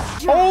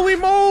 Holy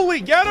moly,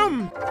 get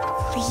him!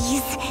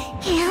 Please,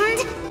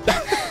 and...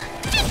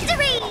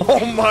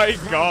 Oh my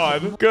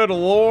god. Good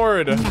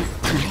lord.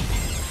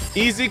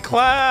 Easy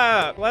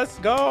clap. Let's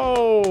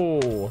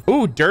go.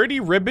 Ooh, dirty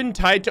ribbon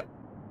tied to...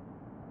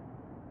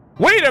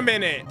 Wait a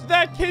minute. Did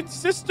that kid's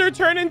sister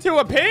turn into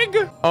a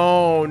pig?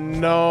 Oh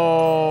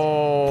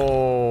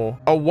no.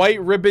 A white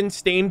ribbon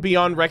stained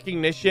beyond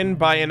recognition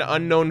by an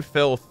unknown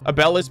filth. A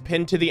bell is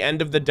pinned to the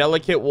end of the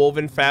delicate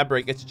woven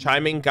fabric. Its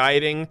chiming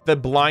guiding the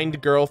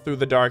blind girl through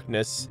the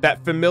darkness.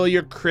 That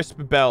familiar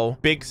crisp bell.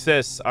 Big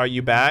sis, are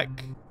you back?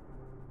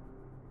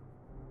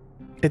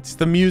 It's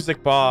the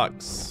music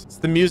box. It's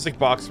the music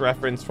box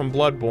reference from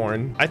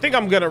Bloodborne. I think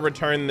I'm gonna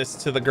return this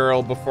to the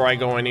girl before I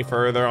go any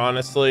further,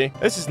 honestly.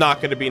 This is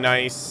not gonna be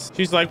nice.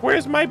 She's like,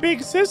 where's my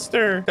big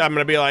sister? I'm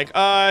gonna be like,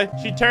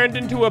 she turned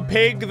into a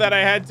pig that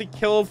I had to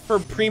kill for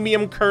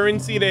premium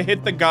currency to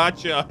hit the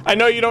gacha. I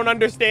know you don't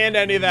understand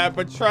any of that,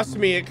 but trust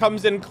me, it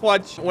comes in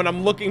clutch when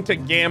I'm looking to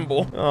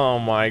gamble. Oh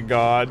my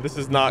god, this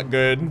is not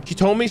good. She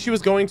told me she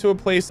was going to a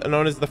place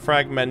known as the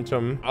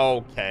Fragmentum.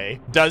 Okay.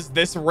 Does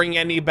this ring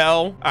any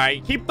bell? All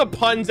right. Keep the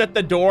puns at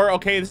the door.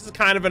 Okay, this is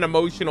kind of an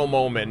emotional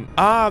moment.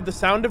 Ah, the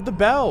sound of the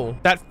bell.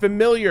 That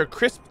familiar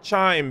crisp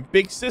chime.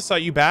 Big sis, are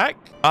you back?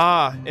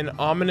 Ah, an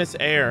ominous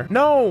air.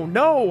 No,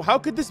 no, how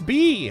could this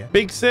be?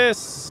 Big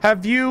sis,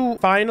 have you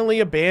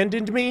finally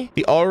abandoned me?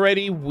 The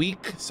already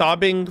weak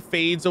sobbing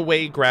fades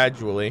away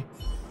gradually.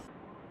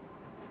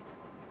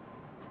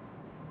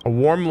 A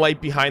warm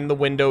light behind the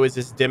window is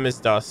as dim as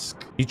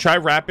dusk. You try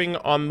rapping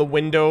on the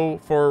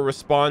window for a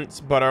response,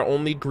 but are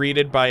only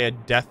greeted by a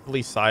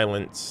deathly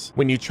silence.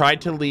 When you try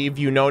to leave,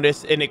 you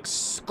notice an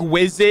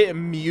exquisite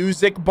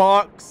music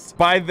box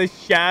by the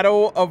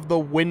shadow of the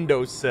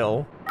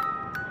windowsill.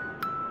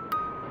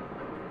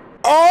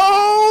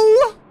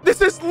 Oh! This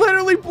is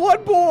literally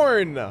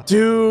Bloodborne!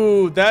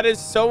 Dude, that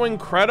is so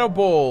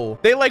incredible.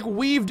 They like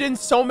weaved in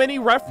so many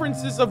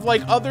references of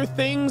like other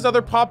things,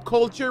 other pop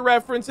culture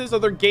references,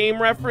 other game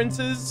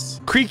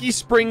references. Creaky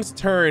springs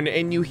turn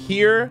and you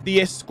hear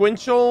the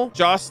sequential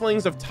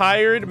jostlings of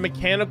tired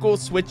mechanical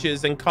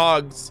switches and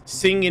cogs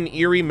sing an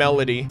eerie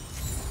melody.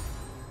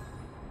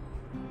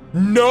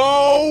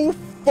 No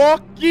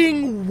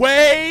fucking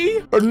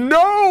way!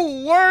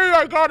 No way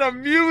I got a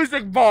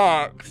music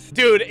box!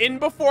 Dude, in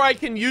before I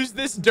can use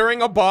this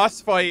during a boss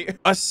fight.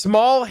 A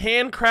small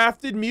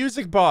handcrafted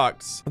music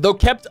box. Though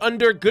kept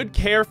under good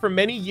care for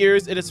many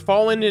years, it has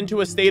fallen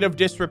into a state of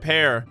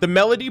disrepair. The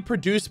melody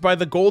produced by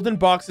the golden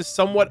box is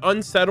somewhat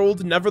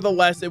unsettled.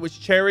 Nevertheless, it was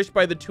cherished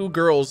by the two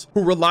girls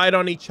who relied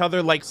on each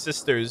other like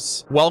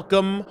sisters.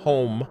 Welcome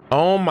home.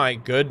 Oh my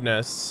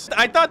goodness.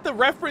 I thought the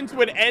reference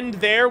would end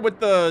there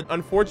with the,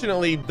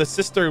 unfortunately, the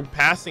sister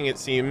passing, it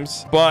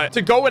seems, but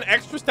to go an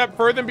extra step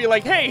further and be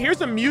like, hey,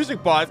 here's a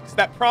music box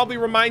that probably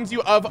reminds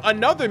you of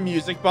another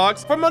music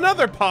box from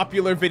another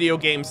popular video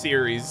game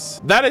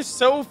series. That is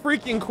so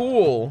freaking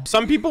cool.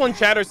 Some people in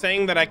chat are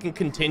saying that I can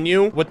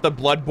continue with the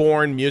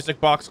Bloodborne music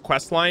box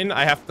questline.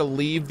 I have to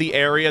leave the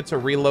area to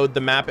reload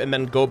the map and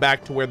then go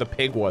back to where the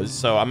pig was.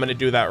 So I'm gonna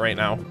do that right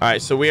now. All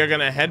right, so we are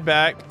gonna head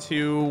back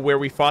to where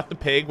we fought the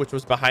pig, which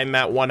was behind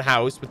that one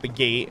house with the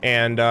gate,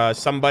 and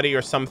somebody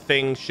or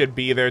something should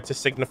be there to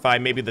signify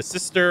maybe the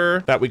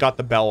sister that we got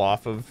the bell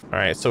off of. All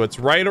right, so it's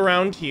right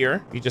around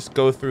here. You just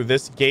go through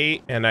this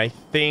gate, and I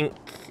think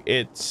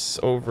it's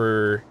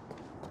over.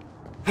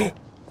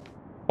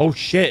 Oh,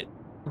 shit.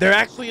 There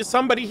actually is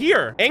somebody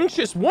here.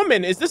 Anxious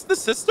woman. Is this the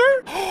sister?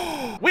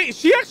 Wait, is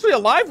she actually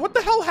alive? What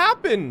the hell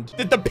happened?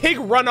 Did the pig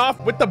run off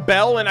with the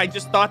bell and I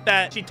just thought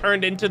that she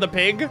turned into the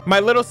pig?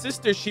 My little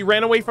sister, she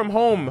ran away from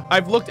home.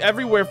 I've looked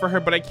everywhere for her,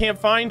 but I can't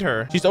find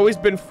her. She's always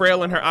been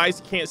frail and her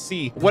eyes can't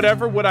see.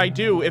 Whatever would I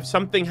do if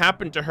something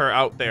happened to her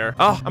out there?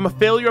 Oh, I'm a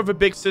failure of a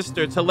big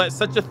sister to let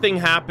such a thing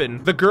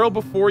happen. The girl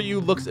before you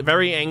looks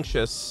very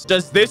anxious.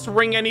 Does this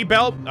ring any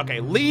bell?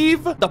 Okay,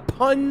 leave the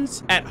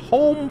puns at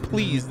home,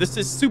 please. This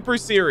is super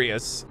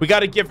serious. We got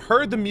to give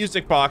her the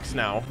music box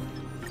now.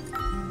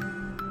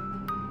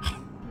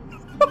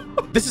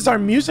 This is our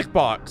music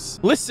box.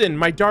 Listen,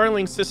 my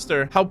darling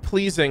sister, how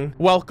pleasing.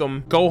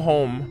 Welcome. Go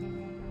home.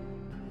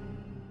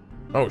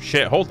 Oh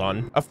shit, hold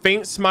on. A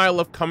faint smile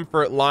of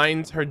comfort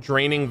lines her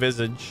draining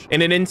visage.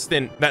 In an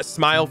instant, that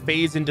smile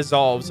fades and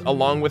dissolves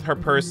along with her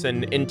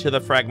person into the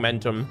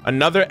fragmentum.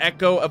 Another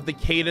echo of the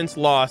cadence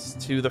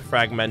lost to the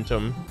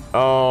fragmentum.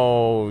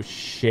 Oh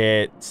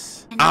shit.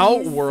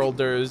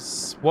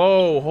 Outworlders.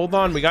 Whoa, hold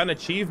on. We got an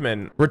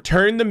achievement.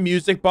 Return the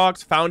music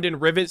box found in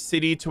Rivet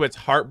City to its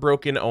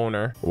heartbroken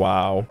owner.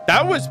 Wow.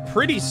 That was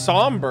pretty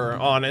somber,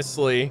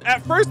 honestly.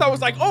 At first, I was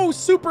like, oh,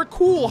 super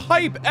cool,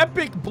 hype,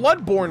 epic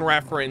Bloodborne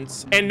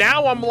reference. And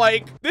now I'm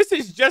like, this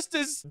is just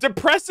as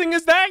depressing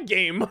as that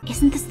game.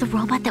 Isn't this the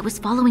robot that was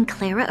following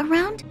Clara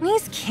around?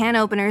 These can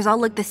openers all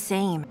look the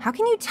same. How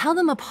can you tell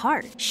them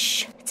apart?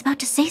 Shh, it's about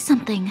to say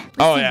something. Listen.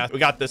 Oh yeah, we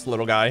got this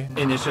little guy.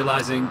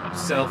 Initializing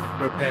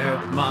self-repair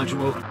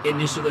module.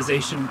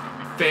 Initialization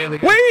failure.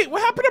 Wait,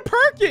 what happened to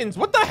Perkins?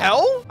 What the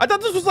hell? I thought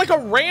this was like a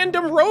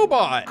random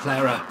robot.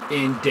 Clara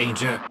in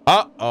danger.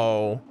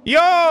 Uh-oh.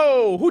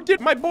 Yo, who did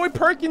my boy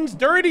Perkins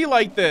dirty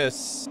like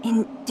this?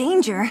 In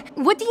danger?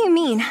 What do you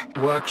mean?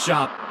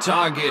 Workshop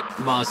target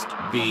must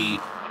be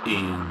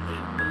eliminated.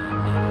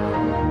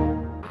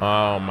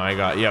 Oh my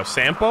god. Yo,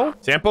 Sampo?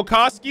 Sampo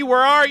Koski,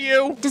 where are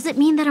you? Does it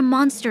mean that a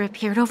monster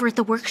appeared over at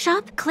the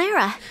workshop?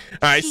 Clara. All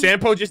right,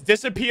 Sampo just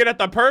disappeared at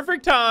the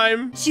perfect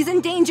time. She's in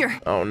danger.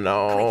 Oh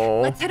no.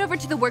 Quick, let's head over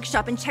to the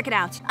workshop and check it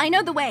out. I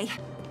know the way.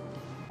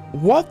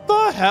 What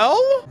the hell?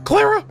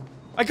 Clara,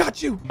 I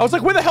got you. I was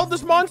like, where the hell did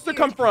this monster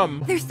come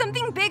from? There's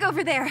something big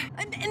over there.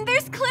 And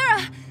there's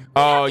Clara.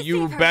 Oh,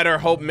 you better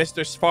hope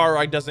Mr.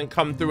 Svarog doesn't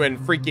come through and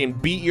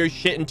freaking beat your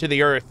shit into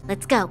the earth.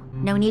 Let's go.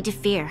 No need to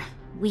fear.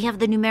 We have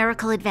the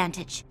numerical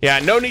advantage. Yeah,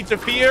 no need to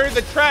fear.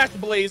 The trash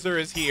blazer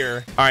is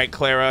here. All right,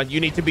 Clara, you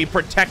need to be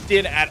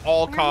protected at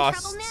all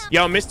costs.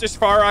 Yo, Mr.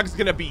 Svarog's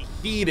gonna be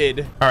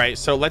heated. All right,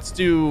 so let's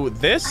do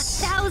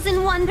this.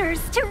 1,000 wonders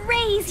to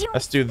raise your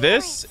Let's do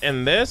this,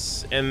 and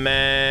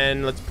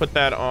then let's put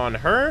that on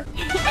her.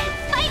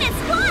 Fight is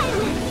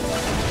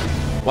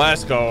one!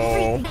 Let's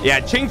go. Yeah,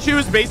 Ching Chu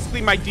is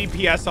basically my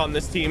DPS on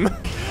this team.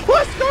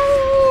 Let's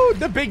go!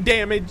 The big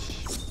damage.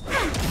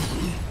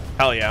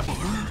 Hell yeah.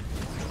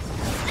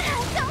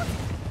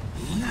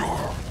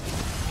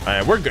 All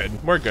right, we're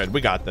good. We're good.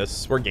 We got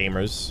this. We're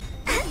gamers.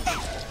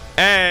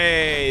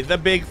 Hey, the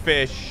big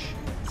fish.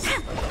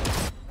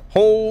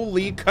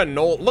 Holy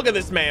cannoli. Look at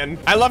this, man.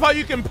 I love how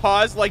you can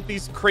pause like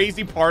these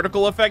crazy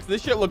particle effects.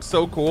 This shit looks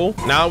so cool.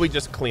 Now we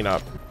just clean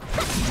up.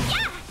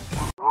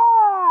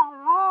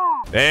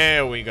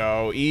 There we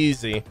go.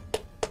 Easy.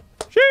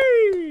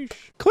 Sheesh.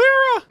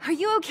 Clara. Are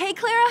you okay,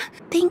 Clara?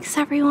 Thanks,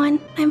 everyone.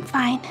 I'm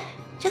fine.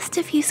 Just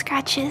a few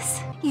scratches.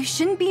 You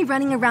shouldn't be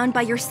running around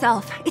by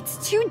yourself.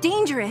 It's too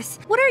dangerous.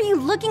 What are you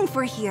looking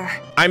for here?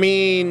 I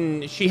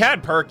mean, she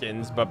had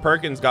Perkins, but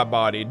Perkins got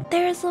bodied.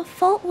 There's a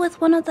fault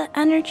with one of the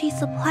energy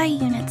supply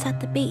units at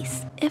the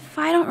base. If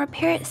I don't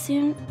repair it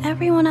soon,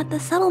 everyone at the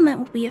settlement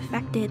will be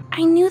affected.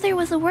 I knew there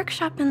was a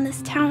workshop in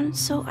this town,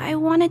 so I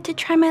wanted to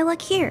try my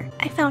luck here.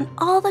 I found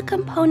all the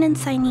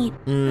components I need.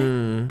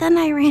 But then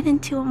I ran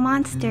into a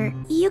monster.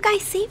 You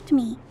guys saved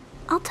me.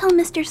 I'll tell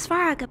Mr.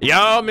 Svarog about it.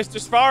 Yo, Mr.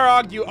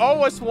 Svarog, you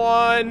owe us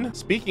one.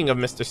 Speaking of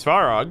Mr.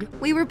 Svarog.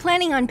 We were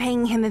planning on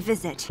paying him a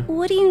visit.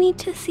 What do you need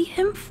to see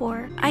him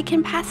for? I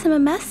can pass him a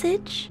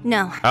message.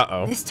 No.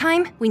 Uh-oh. This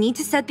time, we need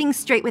to set things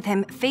straight with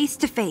him face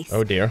to face.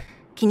 Oh, dear.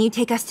 Can you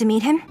take us to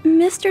meet him?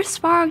 Mr.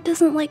 Svarog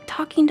doesn't like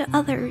talking to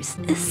others,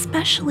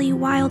 especially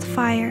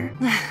Wildfire.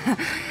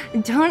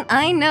 Don't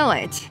I know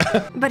it?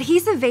 But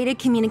he's evaded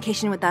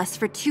communication with us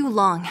for too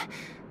long.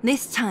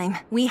 This time,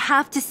 we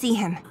have to see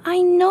him.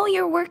 I know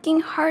you're working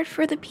hard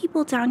for the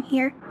people down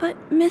here, but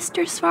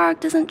Mr. Svarog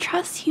doesn't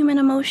trust human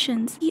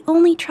emotions. He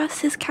only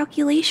trusts his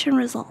calculation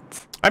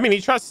results. I mean,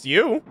 he trusts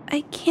you.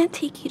 I can't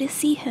take you to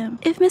see him.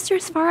 If Mr.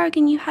 Svarog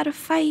and you had a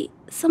fight,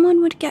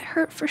 someone would get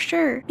hurt for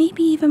sure.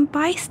 Maybe even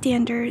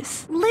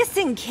bystanders.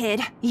 Listen,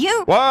 kid,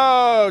 you...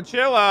 Whoa,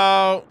 chill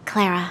out.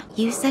 Clara,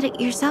 you said it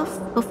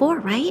yourself before,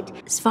 right?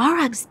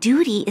 Svarog's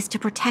duty is to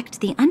protect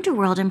the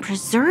underworld and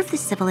preserve the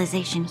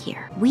civilization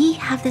here. We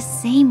have the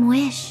same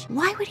wish.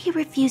 Why would he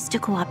refuse to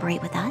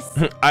cooperate with us?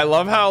 I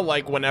love how,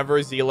 like, whenever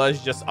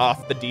Zila's just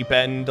off the deep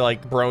end,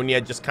 like,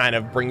 Bronya just kind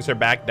of brings her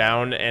back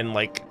down and,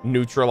 like,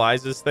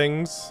 neutralizes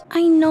things.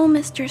 I know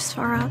Mr.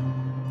 Svarog.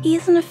 He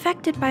isn't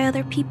affected by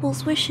other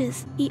people's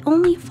wishes. He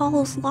only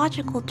follows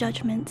logical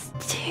judgments.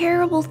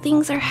 Terrible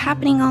things are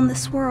happening on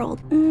this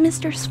world.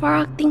 Mr.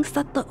 Svarog thinks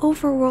that the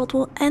overworld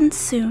will end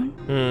soon.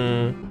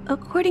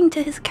 According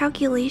to his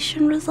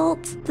calculation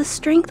results, the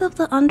strength of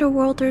the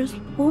underworlders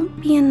won't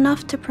be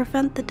enough to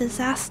prevent the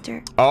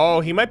disaster.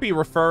 Oh, he might be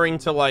referring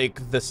to,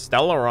 like, the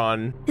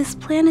Stellaron. His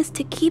plan is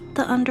to keep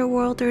the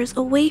underworlders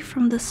away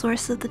from the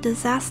source of the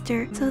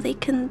disaster so they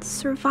can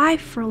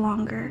survive for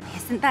longer.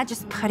 Isn't that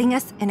just putting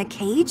us in a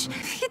cage?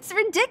 It's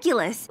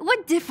ridiculous.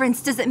 What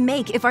difference does it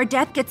make if our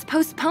death gets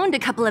postponed a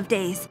couple of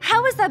days?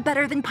 How is that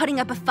better than putting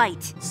up a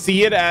fight?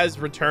 See it as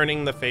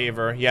returning the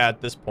favor. Yeah, at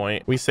this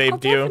point. We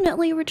saved you. I'll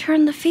definitely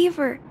return the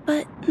favor,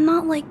 but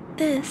not like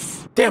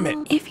this. Damn it.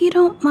 If you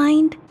don't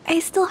mind, I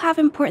still have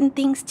important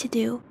things to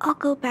do. I'll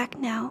go back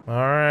now. All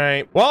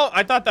right. Well,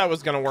 I thought that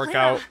was gonna work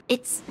out.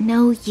 It's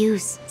no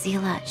use,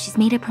 Zila. She's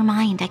made up her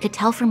mind. I could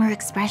tell from her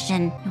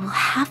expression. We'll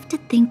have to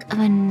think of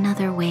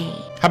another way.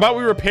 How about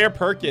we repair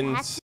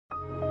Perkins?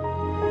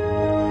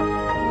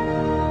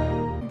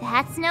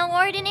 That's no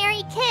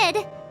ordinary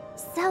kid.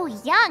 So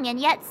young and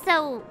yet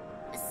so...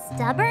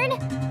 stubborn?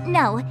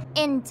 No,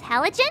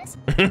 intelligent?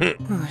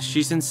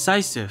 She's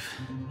incisive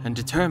and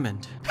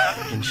determined,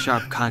 in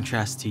sharp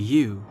contrast to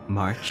you,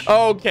 March.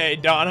 Okay,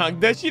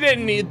 Donhung, she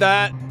didn't need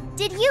that.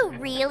 Did you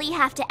really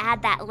have to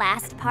add that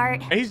last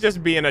part? He's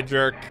just being a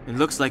jerk. It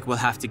looks like we'll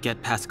have to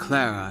get past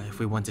Clara if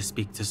we want to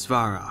speak to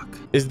Svarog.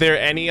 Is there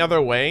any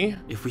other way?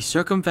 If we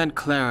circumvent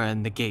Clara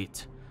and the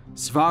gate,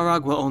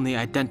 Svarog will only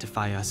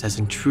identify us as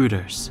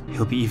intruders.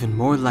 He'll be even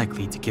more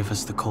likely to give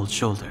us the cold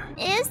shoulder.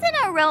 Isn't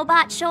a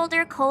robot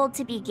shoulder cold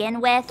to begin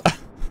with?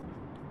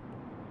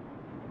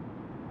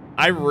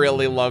 I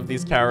really love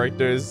these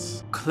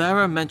characters.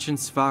 Clara mentioned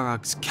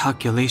Svarog's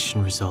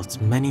calculation results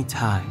many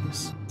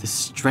times. The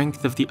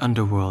strength of the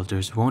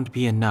Underworlders won't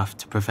be enough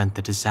to prevent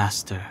the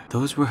disaster.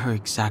 Those were her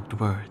exact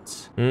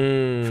words.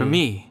 For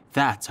me,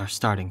 that's our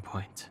starting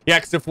point. Yeah,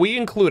 because if we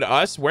include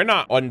us, we're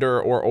not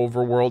under or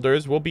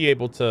overworlders. We'll be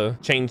able to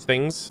change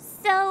things.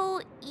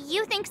 So,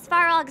 you think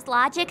Svarog's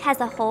logic has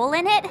a hole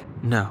in it?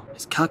 No,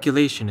 his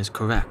calculation is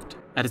correct.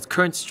 At its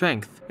current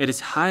strength, it is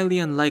highly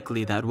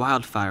unlikely that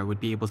Wildfire would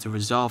be able to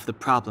resolve the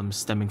problems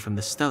stemming from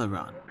the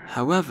Stellaron.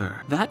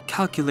 However, that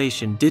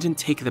calculation didn't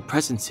take the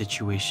present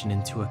situation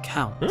into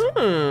account.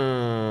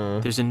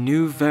 There's a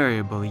new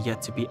variable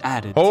yet to be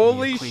added.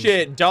 Holy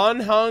shit,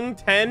 Donhung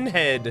 10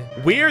 head.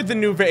 We're the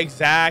new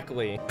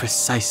exactly.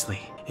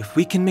 Precisely. If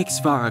we can make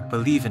Svarog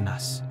believe in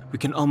us, we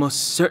can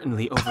almost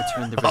certainly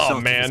overturn the result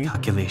of this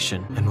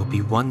calculation, and we'll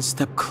be one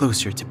step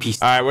closer to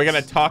peace. All right, we're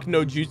gonna talk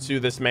no jutsu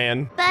this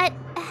man. But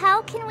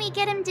how can we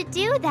get him to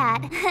do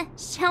that?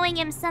 Showing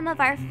him some of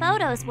our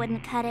photos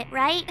wouldn't cut it,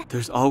 right?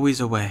 There's always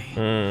a way.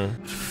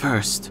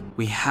 First,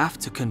 we have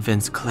to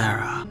convince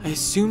Clara. I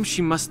assume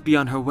she must be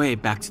on her way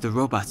back to the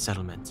robot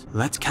settlement.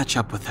 Let's catch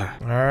up with her.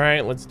 All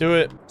right, let's do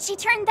it. She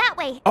turned that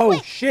way. Oh,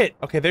 quick. shit.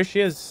 Okay, there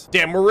she is.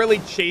 Damn, we're really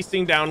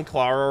chasing down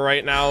Clara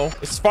right now.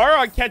 If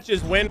Svarog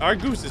catches wind, our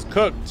goose is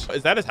cooked.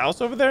 Is that his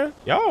house over there?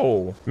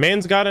 Yo,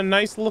 man's got a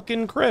nice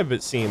looking crib,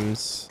 it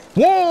seems.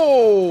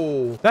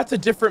 Whoa, that's a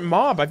different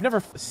mob. I've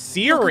never...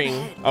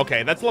 Searing.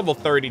 Okay, that's level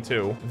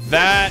 32.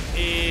 That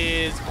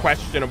is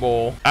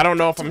questionable. I don't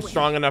know if I'm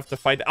strong enough to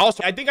fight.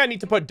 Also, I think I need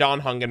to put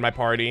Donhung in my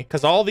party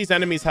because all these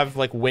enemies have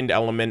like wind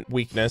element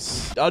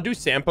weakness. I'll do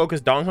Sampo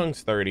because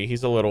Donghung's 30.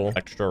 He's a little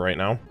extra right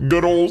now.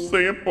 Good old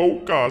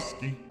Sampo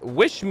Koski.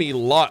 Wish me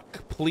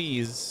luck,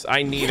 please.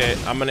 I need it.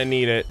 I'm gonna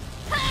need it.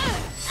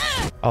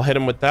 I'll hit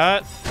him with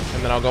that,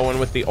 and then I'll go in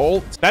with the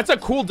ult. That's a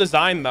cool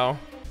design, though.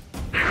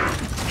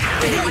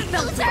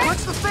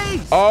 Watch the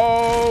face!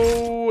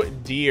 Oh,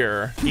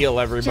 dear. Heal,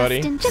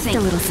 everybody. Just a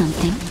little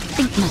something.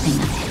 Think nothing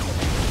of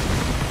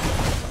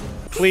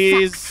it.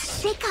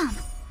 Please. They come.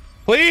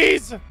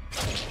 Please.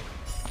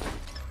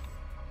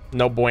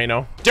 No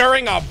bueno.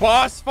 During a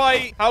boss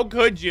fight? How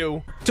could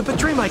you? To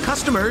betray my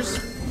customers,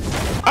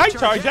 I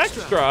charge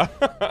extra.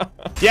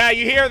 Yeah,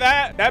 you hear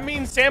that? That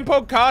means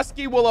Sampo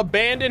Koski will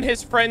abandon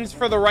his friends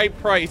for the right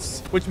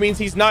price, which means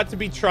he's not to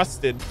be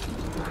trusted.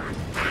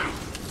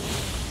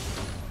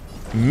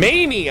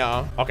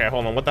 Mania. Okay,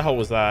 hold on. What the hell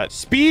was that?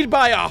 Speed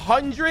by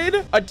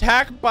 100,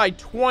 attack by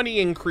 20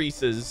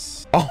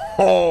 increases.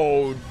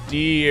 Oh,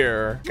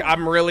 dear.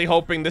 I'm really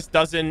hoping this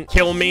doesn't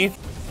kill me.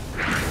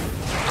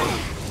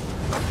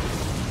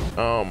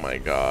 Oh, my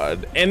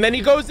God. And then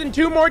he goes in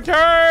 2 more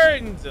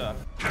turns.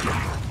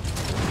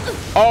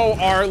 Oh,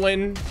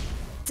 Arlen.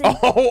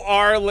 Oh,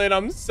 Arlen,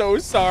 I'm so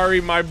sorry,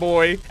 my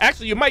boy.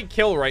 Actually, you might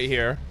kill right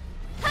here.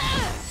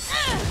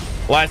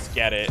 Let's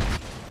get it.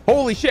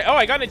 Holy shit. Oh,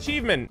 I got an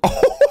achievement.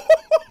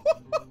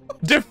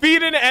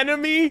 Defeat an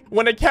enemy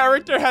when a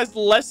character has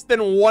less than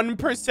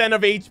 1%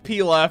 of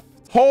HP left.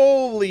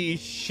 Holy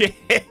shit.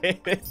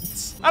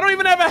 I don't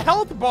even have a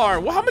health bar.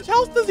 Well, how much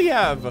health does he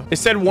have? It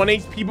said 1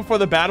 HP before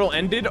the battle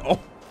ended. Oh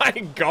my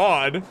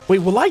god. Wait,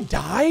 will I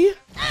die?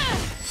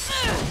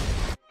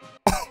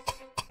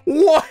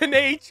 1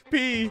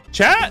 HP.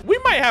 Chat, we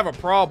might have a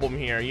problem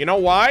here. You know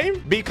why?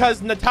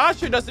 Because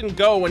Natasha doesn't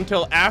go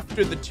until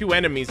after the 2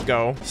 enemies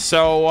go.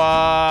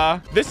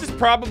 So, this is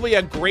probably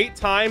a great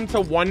time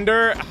to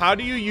wonder, how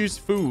do you use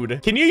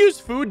food? Can you use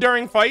food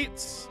during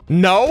fights?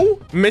 No?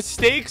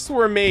 Mistakes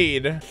were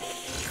made.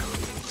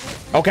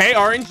 Okay,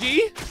 RNG.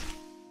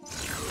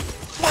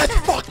 Let's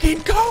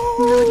fucking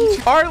go!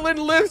 Arlen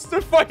lives to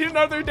fight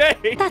another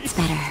day. That's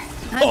better.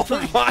 Oh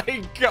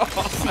my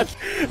god.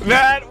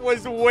 That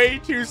was way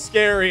too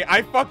scary.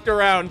 I fucked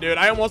around, dude.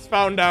 I almost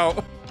found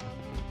out.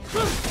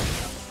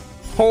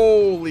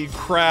 Holy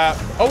crap.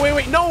 Oh,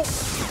 wait, no.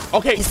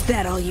 Okay. Is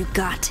that all you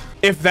got?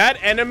 If that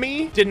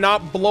enemy did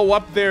not blow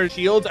up their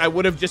shields, I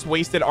would have just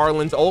wasted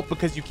Arlen's ult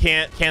because you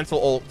can't cancel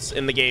ults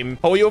in the game.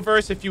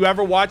 Hoyoverse, if you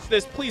ever watch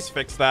this, please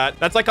fix that.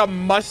 That's like a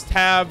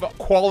must-have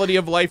quality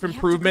of life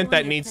improvement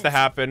that needs to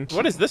happen.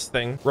 What is this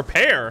thing?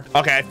 Repair.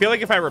 Okay, I feel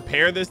like if I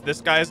repair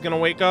this guy is gonna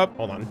wake up.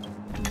 Hold on.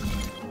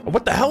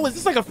 What the hell is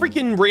this? Like a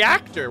freaking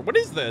reactor? What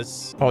is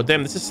this? Oh,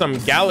 damn, this is some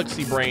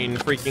galaxy brain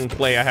freaking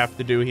play I have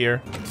to do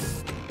here.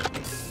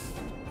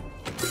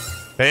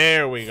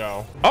 There we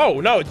go. Oh,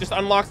 no, it just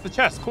unlocks the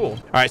chest. Cool.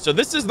 All right, so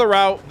this is the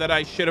route that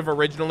I should have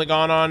originally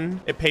gone on.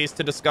 It pays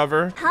to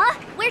discover. Huh?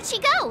 Where'd she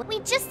go? We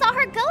just saw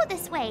her go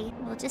this way.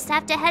 We'll just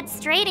have to head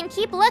straight and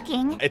keep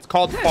looking. It's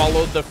called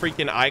Follow the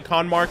Freaking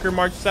Icon Marker,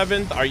 March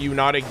 7th. Are you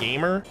not a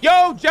gamer?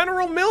 Yo,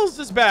 General Mills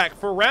is back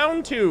for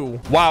round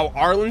 2. Wow,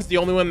 Arlen's the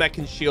only one that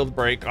can shield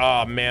break.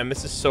 Oh, man,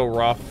 this is so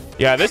rough.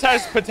 Yeah, this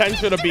has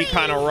potential to be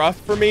kind of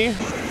rough for me.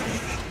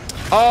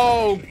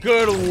 Oh,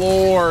 good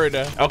lord.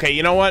 Okay,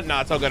 you know what? Nah,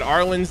 it's all good.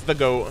 Arlen's the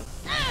GOAT.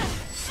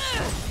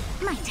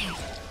 My turn.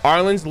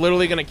 Arlen's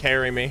literally gonna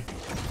carry me.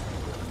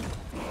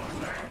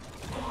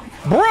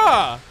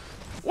 Bruh!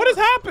 What is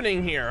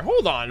happening here?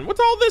 Hold on.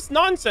 What's all this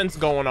nonsense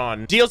going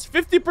on? Deals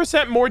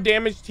 50% more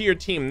damage to your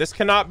team. This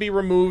cannot be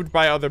removed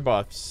by other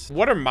buffs.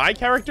 What are my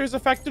characters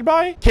affected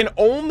by? Can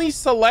only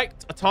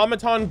select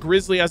Automaton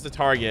Grizzly as the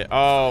target.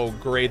 Oh,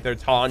 great. They're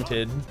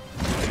taunted.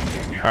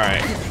 All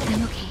right.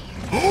 I'm okay.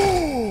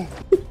 Oh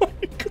my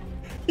god.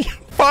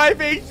 5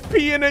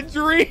 HP in a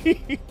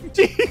dream.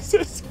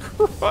 Jesus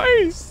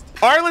Christ.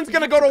 Arlen's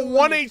gonna go to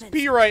 1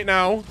 HP right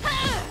now.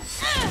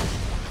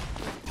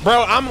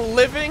 Bro, I'm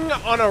living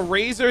on a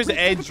razor's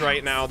edge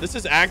right now. This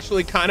is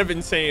actually kind of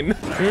insane.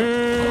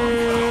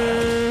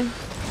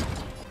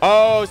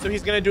 Oh, so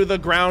he's gonna do the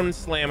ground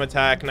slam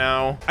attack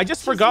now. I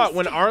just forgot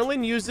when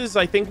Arlen uses,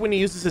 I think when he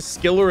uses his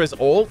skill or his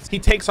ult, he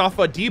takes off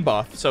a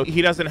debuff. So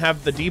he doesn't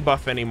have the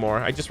debuff anymore.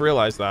 I just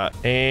realized that.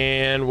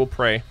 And we'll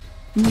pray.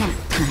 Nap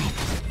time.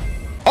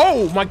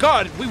 Oh my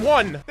god, we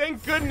won.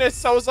 Thank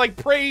goodness. I was like,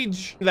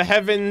 Prage. The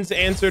heavens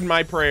answered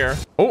my prayer.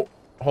 Oh,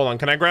 hold on.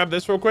 Can I grab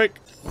this real quick?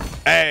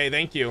 Hey,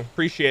 thank you.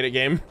 Appreciate it,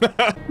 game.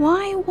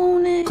 Why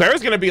won't it?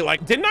 Claire's gonna be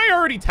like, didn't I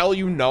already tell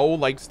you no?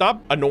 Like,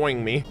 stop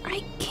annoying me.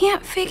 I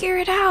can't figure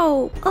it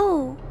out.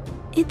 Oh,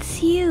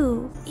 it's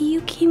you.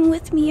 You came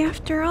with me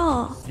after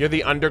all. You're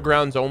the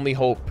underground's only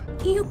hope.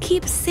 You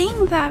keep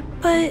saying that,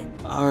 but...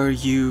 Are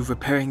you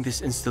repairing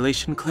this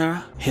installation,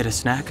 Clara? Hit a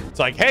snack? It's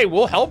like, hey,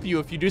 we'll help you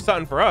if you do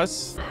something for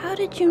us. How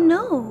did you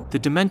know? The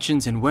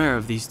dimensions and wear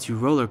of these 2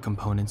 roller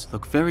components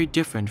look very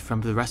different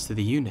from the rest of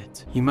the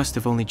unit. You must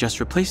have only just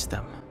replaced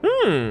them.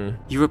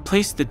 You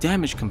replaced the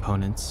damaged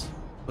components,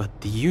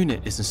 but the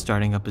unit isn't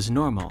starting up as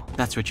normal.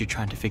 That's what you're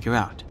trying to figure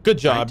out. Good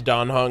job, right?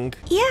 Don Hung.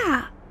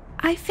 Yeah,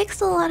 I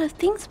fixed a lot of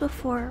things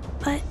before,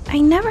 but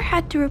I never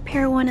had to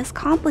repair one as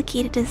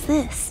complicated as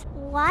this.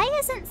 Why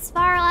isn't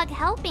Svarog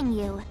helping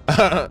you?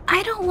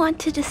 I don't want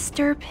to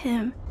disturb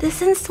him.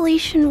 This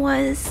installation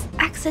was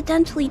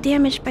accidentally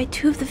damaged by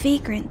 2 of the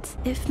vagrants.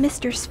 If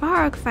Mr.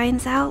 Svarog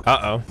finds out,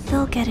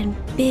 they'll get in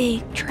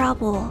big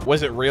trouble.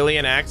 Was it really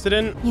an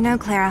accident? You know,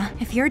 Clara,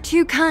 if you're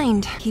too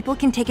kind, people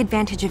can take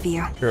advantage of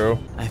you. True.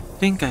 I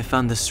think I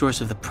found the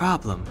source of the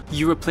problem.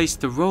 You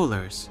replaced the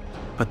rollers,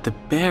 but the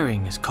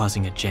bearing is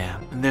causing a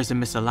jam, and there's a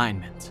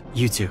misalignment.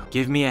 You two,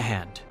 give me a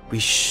hand. We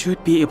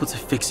should be able to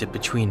fix it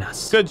between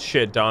us. Good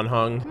shit, Don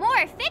Hung.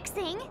 More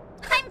fixing?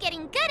 I'm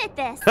getting good at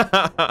this.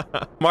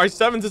 March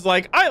 7th is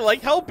like, I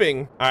like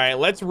helping. All right,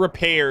 let's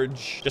repair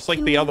just like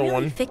the other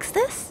one. Fix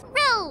this?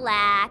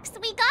 Relax,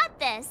 we got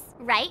this.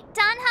 Right,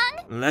 Don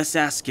Hung? Less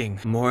asking,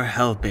 more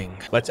helping.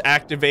 Let's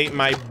activate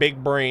my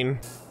big brain.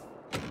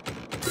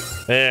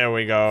 There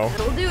we go.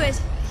 That'll do it.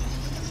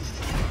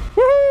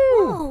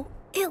 Whoa,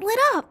 it lit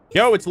up.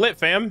 Yo, it's lit,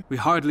 fam. We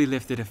hardly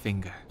lifted a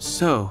finger.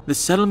 So, the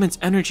settlement's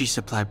energy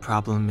supply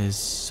problem is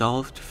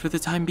solved for the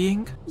time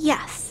being?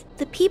 Yes.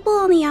 The people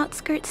on the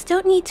outskirts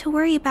don't need to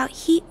worry about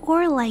heat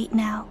or light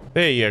now.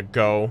 There you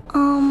go.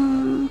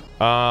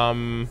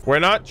 We're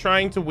not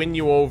trying to win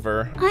you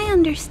over. I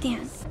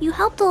understand. You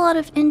helped a lot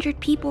of injured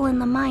people in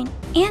the mine,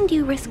 and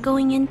you risked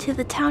going into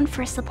the town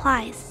for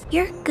supplies.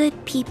 You're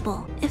good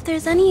people. If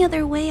there's any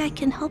other way I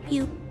can help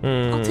you,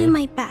 I'll do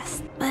my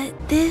best.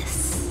 But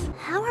this...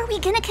 How are we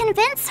gonna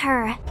convince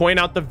her? Point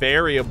out the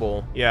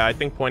variable. Yeah, I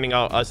think pointing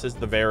out us is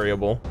the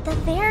variable. The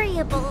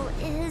variable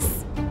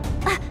is...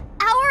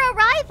 our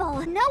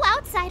arrival! No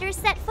outsiders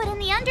set foot in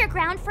the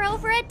underground for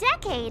over a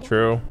decade.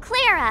 True.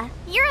 Clara,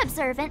 you're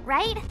observant,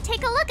 right?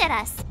 Take a look at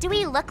us. Do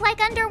we look like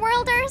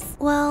underworlders?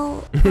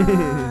 Well,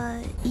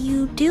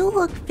 you do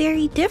look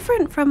very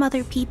different from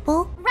other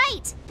people.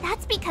 Right!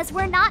 That's because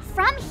we're not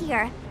from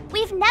here.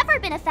 We've never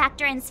been a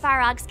factor in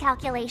Svarog's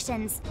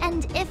calculations.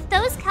 And if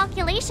those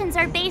calculations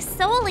are based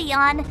solely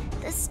on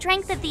the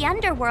strength of the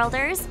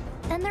underworlders,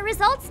 then the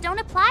results don't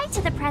apply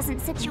to the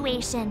present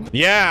situation.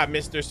 Yeah,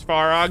 Mr.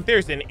 Svarog,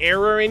 there's an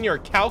error in your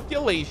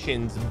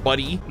calculations,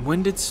 buddy.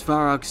 When did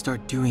Svarog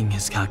start doing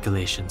his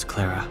calculations,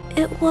 Clara?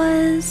 It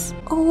was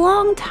a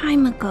long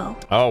time ago.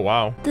 Oh,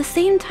 wow. The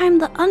same time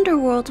the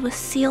underworld was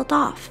sealed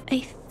off,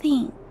 I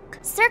think.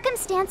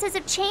 Circumstances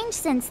have changed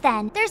since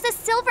then. There's a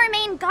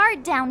Silvermane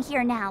guard down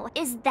here now.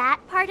 Is that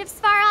part of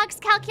Svarog's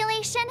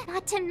calculation?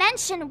 Not to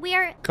mention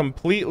we're...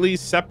 completely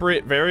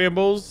separate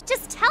variables?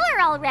 Just tell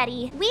her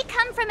already. We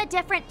come from a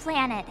different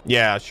planet.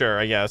 Yeah, sure,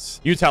 I guess.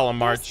 You tell him,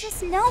 March. There's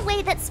just no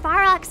way that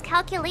Svarog's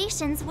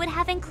calculations would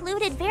have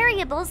included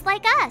variables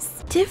like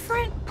us.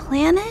 Different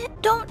planet?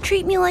 Don't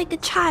treat me like a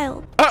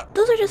child.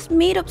 Those are just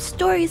made-up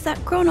stories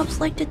that grown-ups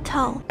like to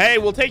tell. Hey,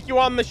 we'll take you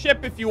on the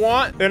ship if you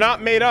want. They're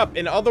not made up.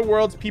 In other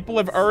worlds, people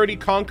have already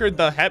conquered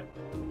the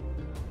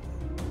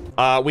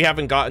we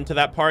haven't gotten to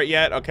that part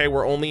yet. Okay,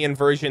 we're only in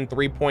version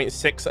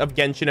 3.6 of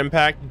Genshin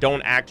Impact.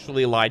 Don't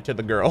actually lie to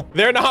the girl.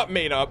 They're not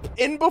made up.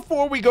 And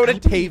before we go to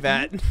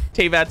Teyvat.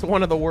 Teyvat's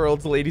one of the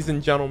worlds, ladies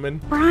and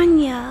gentlemen.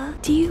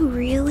 Branya, do you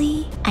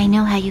really? I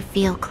know how you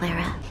feel,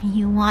 Clara.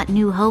 You want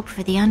new hope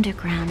for the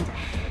underground,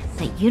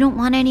 but you don't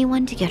want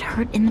anyone to get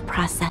hurt in the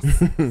process,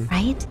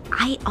 right?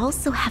 I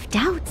also have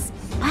doubts,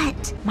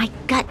 but my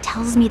gut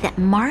tells me that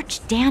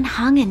March, Dan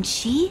Hung, and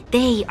she,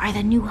 they are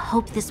the new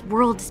hope this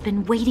world has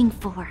been waiting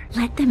for.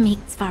 Let them meet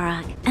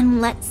Svarog,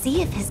 and let's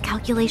see if his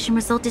calculation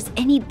result is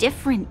any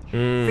different.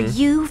 For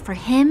you, for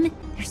him,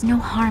 there's no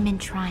harm in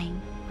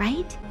trying,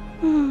 right?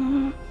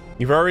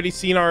 You've already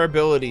seen our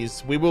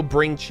abilities. We will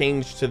bring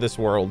change to this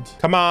world.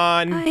 Come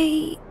on.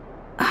 Woo!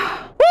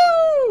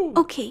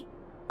 Okay.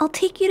 I'll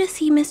take you to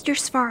see Mr.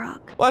 Svarog.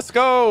 Let's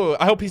go.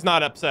 I hope he's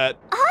not upset.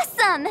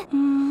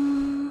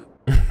 Awesome!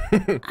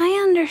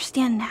 I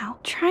understand now.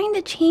 Trying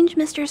to change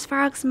Mr.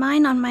 Svarog's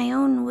mind on my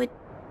own would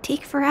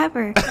take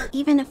forever.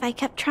 Even if I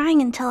kept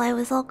trying until I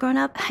was all grown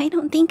up, I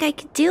don't think I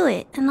could do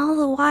it. And all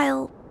the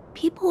while,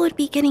 people would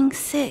be getting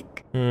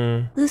sick,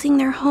 losing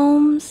their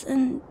homes,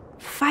 and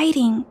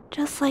fighting,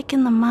 just like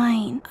in the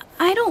mine.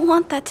 I don't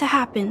want that to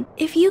happen.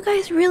 If you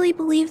guys really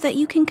believe that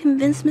you can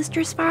convince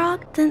Mr.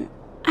 Svarog, then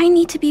I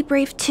need to be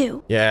brave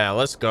too. Yeah,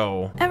 let's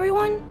go.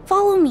 Everyone,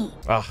 follow me.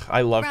 Ugh,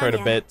 I love her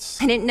to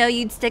bits. I didn't know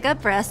you'd stick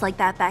up for us like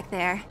that back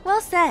there.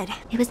 Well said.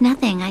 It was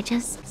nothing. I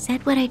just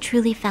said what I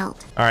truly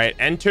felt. All right,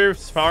 enter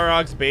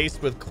Svarog's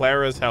base with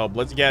Clara's help.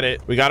 Let's get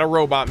it. We got a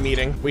robot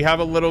meeting. We have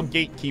a little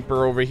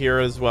gatekeeper over here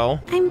as well.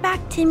 I'm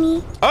back,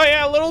 Timmy. Oh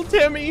yeah, little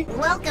Timmy.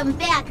 Welcome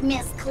back,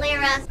 Miss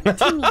Clara.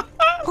 Timmy,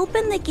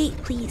 open the gate,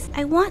 please.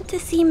 I want to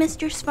see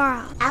Mr.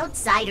 Svarog.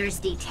 Outsiders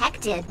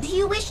detected. Do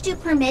you wish to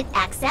permit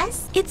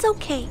access? It's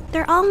okay.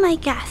 They're all my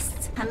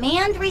guests.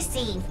 Command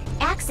received.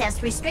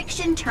 Access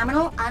restriction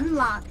terminal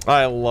unlocked.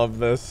 I love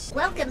this.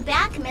 Welcome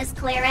back, Miss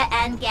Clara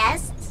and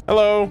guests.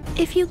 Hello.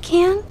 If you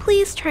can,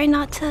 please try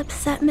not to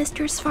upset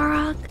Mr.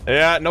 Svarog.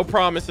 Yeah, no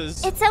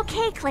promises. It's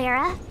okay,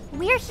 Clara.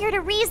 We're here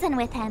to reason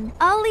with him.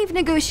 I'll leave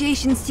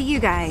negotiations to you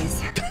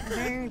guys.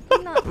 They're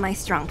not my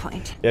strong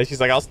point. Yeah, she's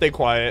like, I'll stay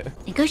quiet.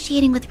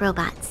 Negotiating with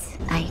robots.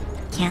 I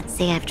can't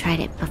say I've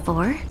tried it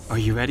before. Are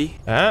you ready?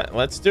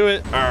 Let's do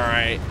it. All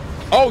right.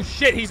 Oh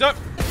shit, he's up.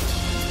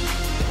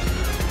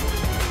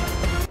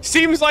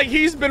 Seems like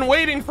he's been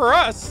waiting for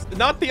us,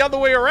 not the other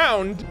way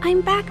around.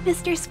 I'm back,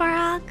 Mr.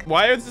 Svarog.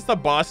 Why is this a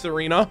boss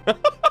arena?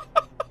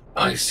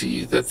 I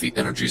see that the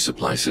energy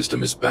supply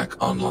system is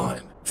back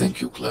online.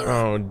 Thank you, Clara.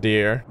 Oh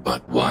dear.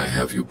 But why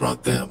have you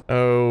brought them?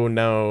 Oh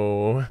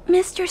no.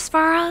 Mr.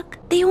 Svarog,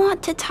 they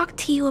want to talk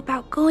to you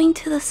about going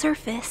to the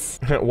surface.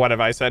 What have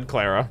I said,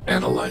 Clara?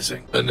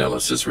 Analyzing.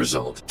 Analysis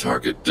result.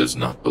 Target does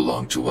not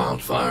belong to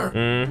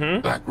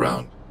Wildfire.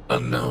 Background.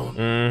 Unknown.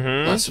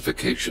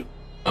 Classification.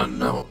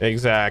 Unknown.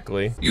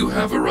 Exactly. You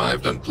have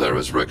arrived on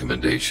Clara's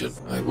recommendation.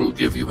 I will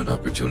give you an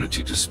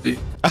opportunity to speak.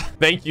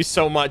 Thank you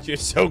so much. You're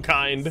so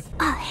kind.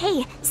 Oh,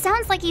 hey,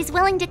 sounds like he's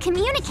willing to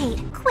communicate.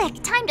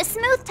 Quick, time to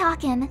smooth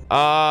talk him.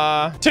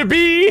 To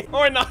be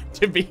or not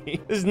to be.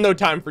 There's no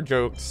time for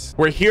jokes.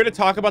 We're here to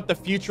talk about the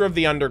future of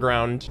the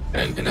underground.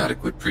 An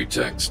inadequate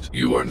pretext.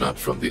 You are not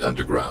from the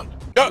underground.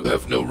 You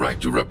have no right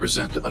to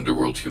represent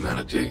underworld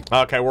humanity.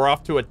 Okay, we're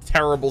off to a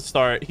terrible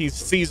start. He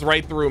sees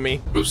right through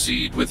me.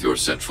 Proceed with your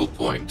central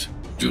point.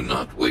 Do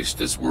not waste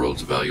this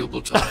world's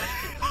valuable time.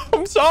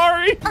 I'm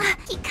sorry.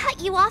 He cut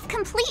you off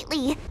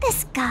completely.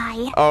 This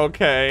guy.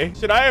 Okay.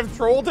 Should I have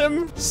trolled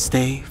him?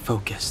 Stay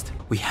focused.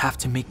 We have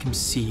to make him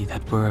see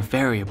that we're a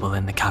variable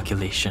in the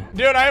calculation.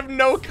 Dude, I have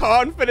no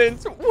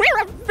confidence.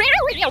 We're a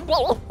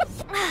variable.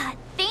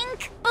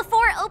 Think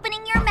before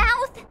opening your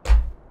mouth.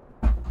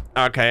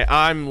 Okay,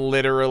 I'm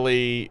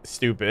literally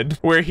stupid.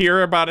 We're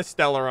here about a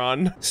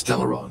Stellaron.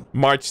 Stellaron.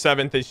 March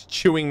 7th is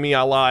chewing me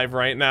alive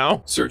right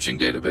now. Searching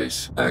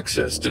database.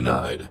 Access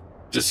denied.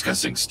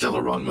 Discussing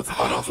Stellaron with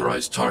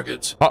unauthorized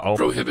targets.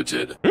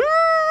 Prohibited.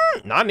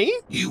 Nani?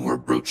 You were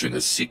broaching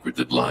a secret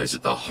that lies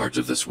at the heart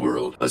of this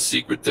world. A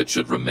secret that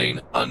should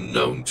remain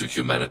unknown to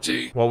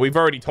humanity. Well, we've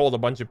already told a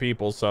bunch of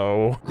people,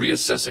 so...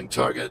 Reassessing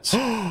targets.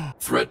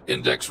 Threat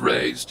index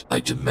raised. I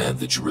demand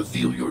that you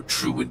reveal your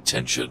true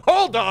intention.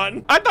 Hold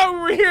on! I thought we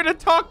were here to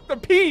talk the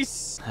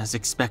peace! As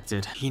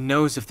expected, he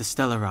knows of the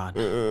Stellaron,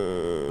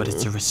 but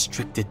it's a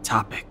restricted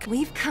topic.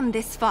 We've come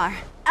this far.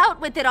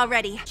 Out with it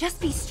already. Just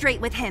be straight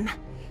with him.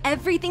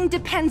 Everything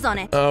depends on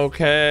it.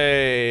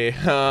 Okay.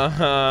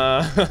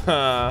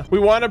 We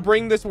want to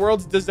bring this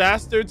world's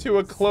disaster to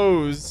a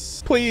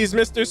close. Please,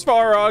 Mr.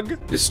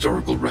 Svarog.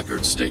 Historical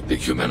records state that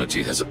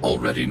humanity has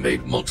already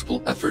made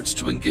multiple efforts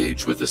to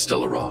engage with the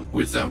Stellaron,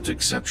 without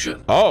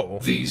exception. Oh.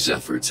 These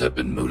efforts have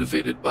been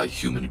motivated by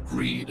human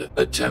greed,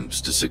 attempts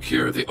to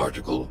secure the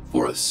article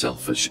for a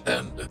selfish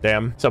end.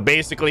 Damn. So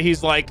basically,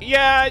 he's like,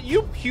 yeah,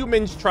 you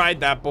humans tried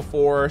that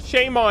before.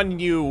 Shame on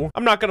you.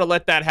 I'm not gonna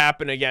let that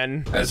happen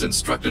again. As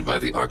instructed by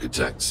the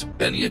architects,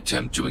 any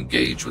attempt to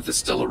engage with the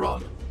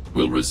Stellaron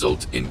will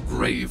result in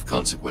grave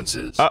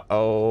consequences.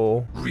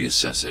 Uh-oh.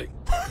 Reassessing.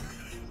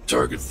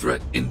 Target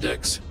threat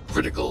index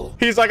critical.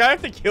 He's like, I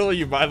have to kill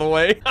you, by the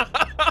way.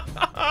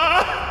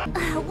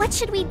 What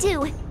should we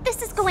do?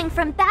 This is going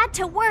from bad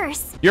to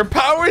worse. Your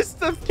powers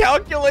of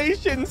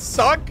calculation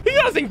suck. He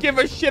doesn't give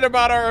a shit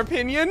about our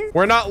opinion.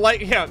 We're not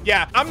like him.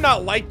 Yeah, I'm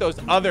not like those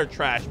other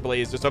trash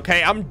blazers,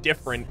 okay? I'm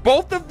different.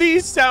 Both of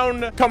these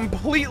sound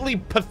completely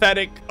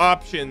pathetic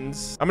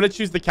options. I'm gonna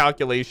choose the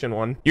calculation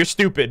one. You're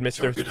stupid,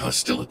 mister. Target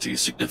hostility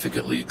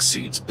significantly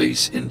exceeds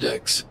base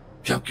index.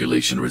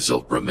 Calculation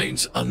result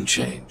remains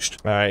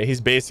unchanged. All right, he's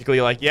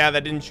basically like, yeah,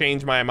 that didn't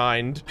change my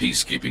mind.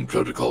 Peacekeeping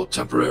protocol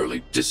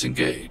temporarily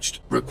disengaged.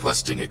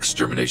 Requesting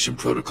extermination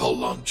protocol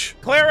launch.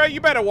 Clara,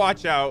 you better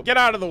watch out. Get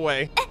out of the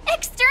way.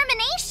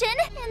 Extermination?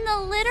 In the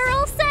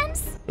literal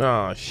sense?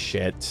 Oh,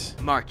 shit.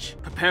 March,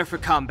 prepare for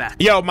combat.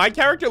 Yo, my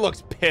character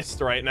looks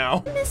pissed right now.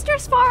 Mr.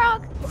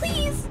 Svarog,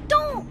 please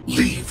don't.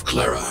 Leave,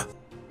 Clara.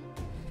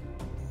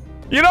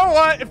 You know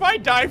what? If I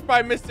dive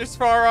by Mr.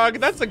 Svarog,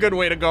 that's a good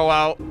way to go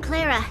out.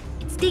 Clara,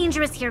 it's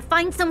dangerous here.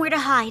 Find somewhere to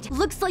hide.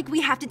 Looks like we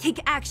have to take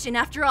action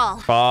after all.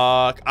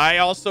 Fuck. I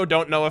also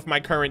don't know if my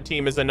current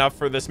team is enough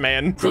for this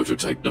man.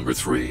 Prototype number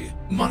 3.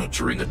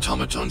 Monitoring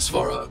automaton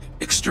Svarog.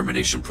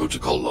 Extermination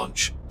protocol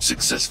launch.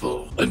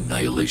 Successful.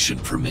 Annihilation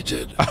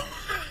permitted.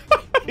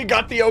 He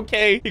got the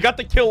okay. He got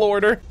the kill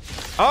order.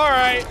 All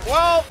right.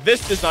 Well,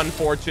 this is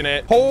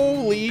unfortunate.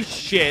 Holy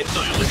shit.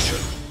 Annihilation.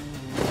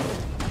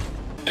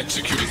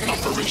 Executing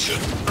operation.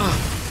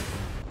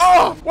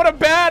 Oh, what a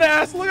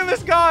badass. Look at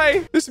this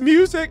guy. This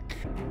music.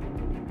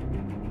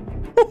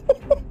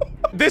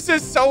 This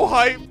is so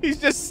hype. He's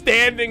just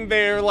standing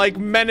there like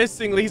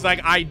menacingly. He's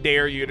like, I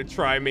dare you to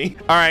try me.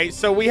 All right,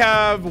 so we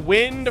have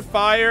wind,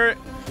 fire.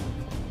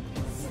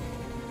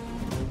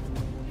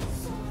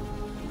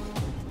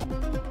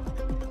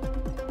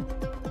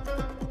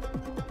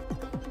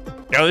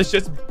 Yo, this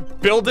just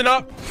building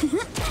up.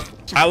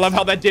 I love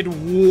how that did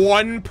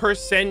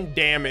 1%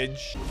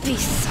 damage. Be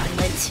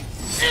silent.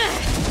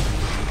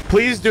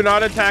 Please do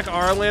not attack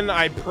Arlen.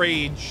 I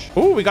prage.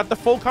 Ooh, we got the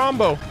full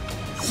combo.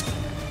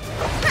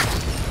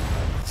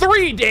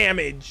 3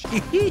 damage.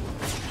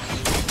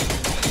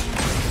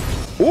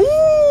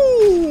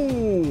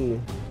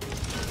 Ooh.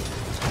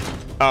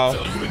 Oh.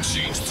 Value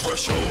exceeds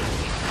threshold.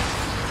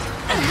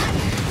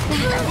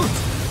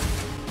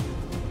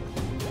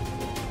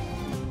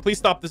 Please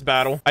stop this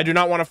battle. I do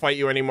not want to fight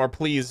you anymore.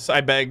 Please,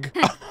 I beg.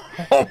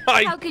 Oh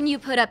my. How can you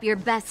put up your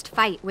best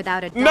fight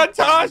without a doctor?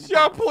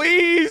 Natasha,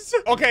 please.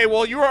 Okay,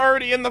 well, you were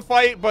already in the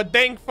fight, but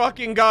thank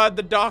fucking God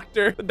the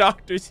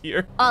doctor's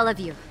here. All of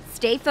you,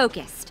 stay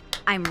focused.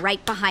 I'm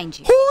right behind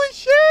you. Holy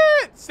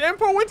shit!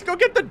 Sampo went to go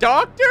get the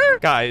doctor?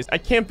 Guys, I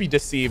can't be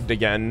deceived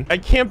again. I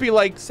can't be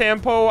like,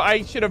 Sampo,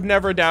 I should have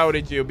never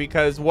doubted you,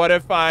 because what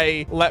if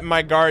I let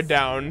my guard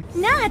down?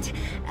 Nat,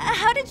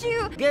 how did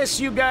you...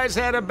 Guess you guys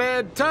had a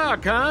bad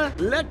talk, huh?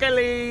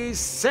 Luckily,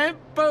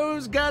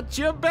 Sampo's got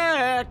your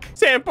back.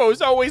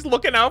 Sampo's always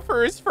looking out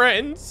for his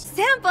friends.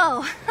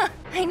 Sampo!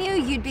 I knew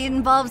you'd be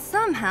involved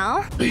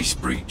somehow. Base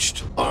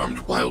breached. Armed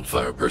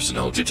wildfire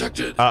personnel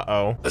detected.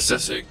 Uh-oh.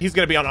 Assessing. He's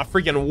gonna be on a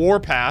freaking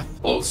warpath.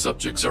 All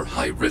subjects are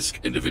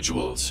high-risk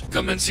individuals.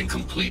 Commencing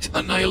complete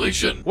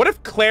annihilation. What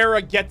if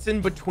Clara gets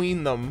in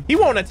between them? He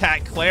won't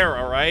attack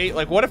Clara, right?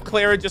 Like, what if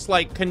Clara just,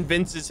 like,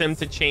 convinces him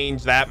to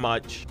change that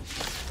much?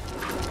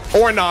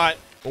 Or not.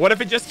 What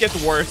if it just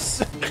gets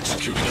worse?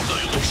 Executing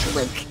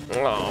annihilation.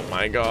 Oh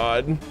my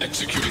god.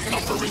 Executing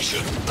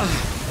operation.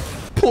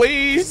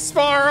 Please,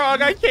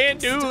 Svarog, I can't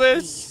do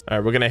this. All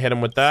right, we're gonna hit him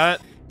with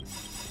that.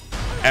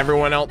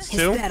 Everyone else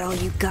too. Is that all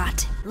you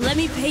got? Let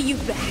me pay you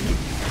back.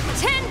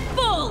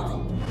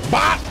 Tenfold!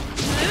 Bop!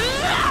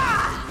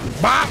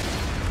 Bop!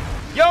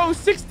 Yo,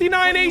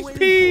 69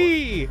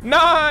 HP!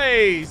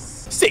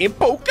 Nice!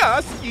 Sampo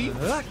Koski!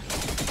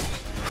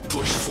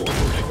 Push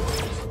forward.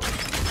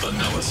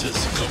 Analysis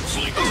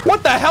complete.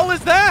 What the hell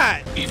is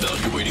that?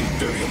 Evaluating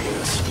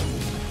variables.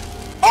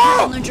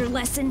 Oh! Learned your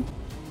lesson.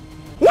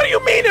 What do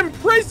you mean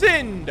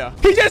imprisoned?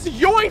 He just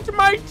yoinked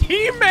my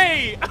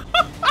teammate!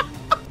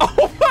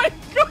 Oh my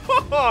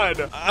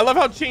god! I love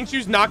how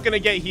Ching-Chu's not gonna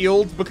get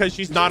healed because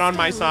she's not on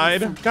my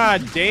side.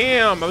 God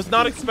damn, I was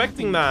not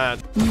expecting that.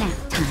 Nap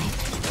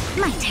time.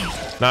 My turn.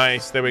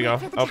 Nice, there we go.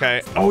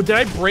 Okay. Oh, did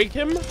I break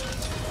him?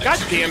 God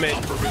damn it.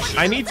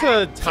 I need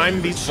to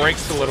time these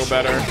breaks a little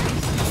better.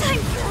 Time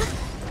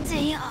for a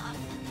day off.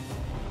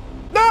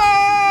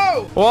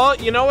 No! Well,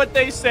 you know what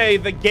they say,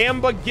 the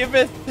Gamba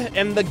giveth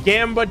and the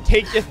Gamba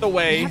taketh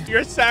away.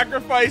 Your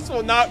sacrifice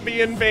will not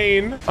be in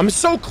vain. I'm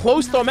so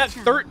close though, I'm at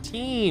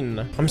 13.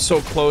 I'm so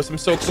close, I'm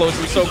so close,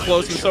 I'm so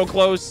close, I'm so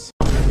close.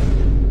 All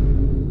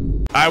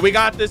right, we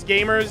got this,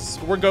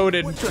 gamers. We're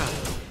goated.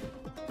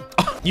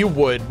 You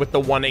would with the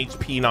 1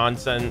 HP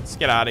nonsense.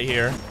 Get out of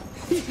here.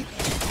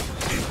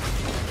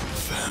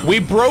 We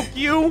broke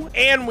you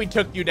and we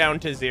took you down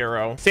to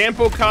 0.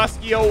 Sampo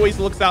Koski always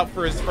looks out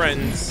for his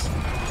friends.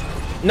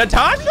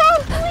 Natasha?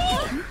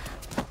 Please!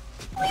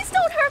 Please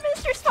don't hurt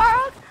Mr.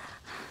 Svarog.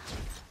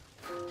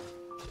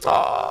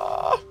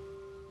 Aww.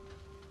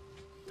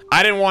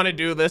 I didn't want to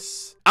do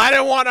this. I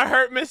didn't want to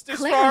hurt Mr.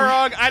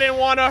 Svarog. I didn't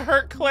want to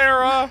hurt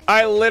Clara.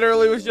 I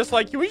literally was just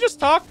like, can we just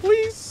talk,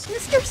 please?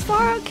 Mr.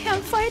 Svarog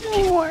can't fight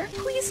anymore.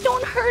 Please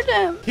don't hurt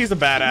him. He's a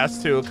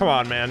badass too. Come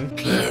on, man.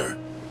 Clara.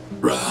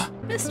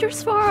 Mr.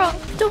 Svarog,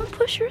 don't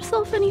push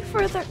yourself any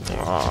further.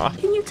 Aww.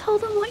 Can you tell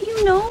them what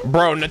you know?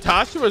 Bro,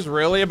 Natasha was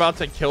really about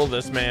to kill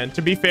this man.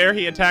 To be fair,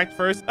 he attacked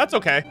first. That's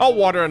okay. I'll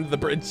water under the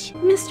bridge.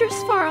 Mr.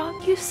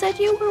 Svarog, you said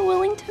you were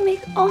willing to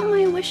make all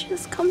my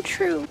wishes come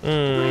true.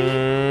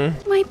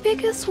 My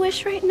biggest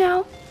wish right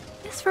now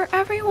is for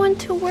everyone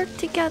to work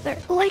together,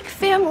 like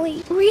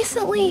family.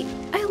 Recently,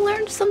 I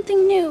learned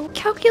something new.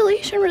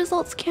 Calculation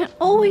results can't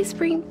always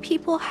bring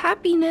people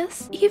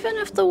happiness. Even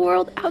if the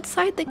world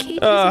outside the cage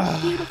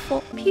isn't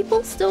beautiful,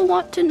 people still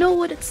want to know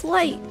what it's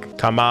like.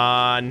 Come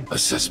on.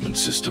 Assessment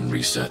system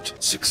reset.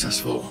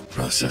 Successful.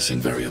 Processing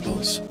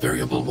variables.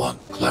 Variable 1,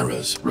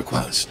 Clara's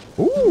request.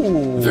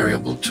 Ooh.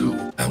 Variable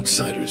 2,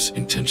 Outsider's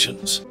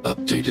intentions.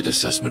 Updated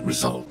assessment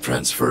result.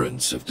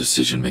 Transference of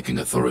decision-making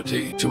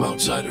authority to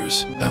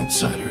outsiders.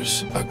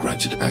 Outsiders are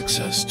granted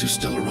access to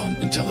Stellaron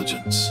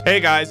intelligence. Hey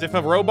guys, if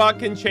a robot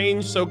can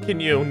change, so can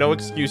you. No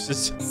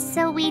excuses.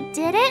 So we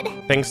did it?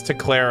 Thanks to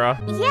Clara.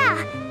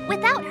 Yeah,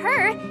 without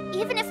her,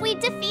 even if we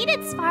defeated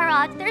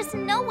Svarog, there's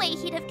no way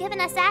he'd have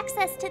given us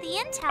access to the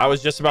intel. I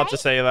was just about to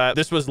say that.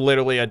 This was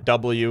literally a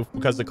W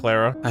because of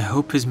Clara. I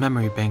hope his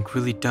memory bank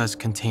really does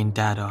contain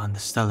data on the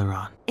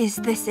Stellaron. Is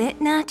this it,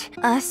 Nat?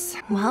 Us?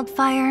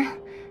 Wildfire?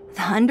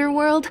 The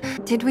underworld?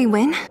 Did we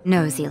win?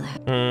 No,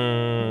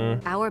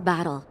 Zila. Our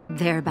battle,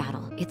 their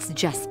battle. It's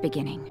just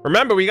beginning.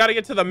 Remember, we got to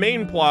get to the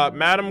main plot,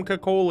 Madame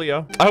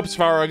Cacolia. I hope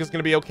Svarog is going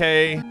to be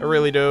okay. I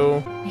really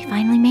do. We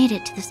finally made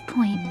it to this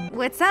point.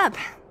 What's up?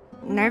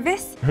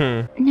 Nervous?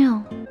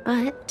 No,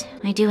 but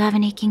I do have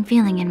an aching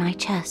feeling in my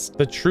chest.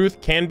 The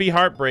truth can be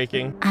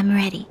heartbreaking. I'm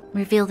ready.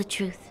 Reveal the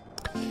truth.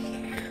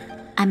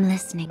 I'm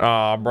listening.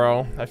 Aw,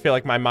 bro. I feel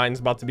like my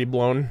mind's about to be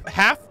blown.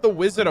 Half the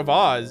Wizard of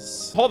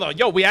Oz. Hold on.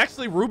 Yo, we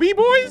actually Ruby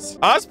boys?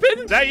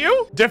 Ozpin? Is that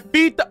you?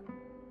 Defeat the...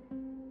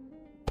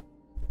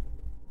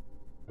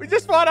 We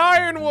just fought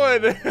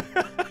Ironwood.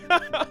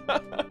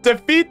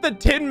 Defeat the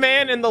Tin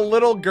Man and the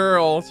little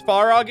girl.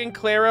 Svarog and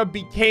Clara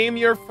became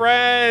your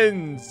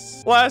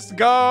friends. Let's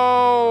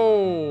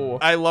go.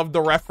 I love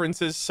the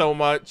references so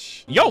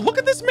much. Yo, look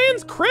at this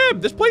man's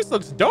crib. This place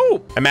looks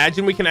dope.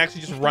 Imagine we can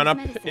actually just run up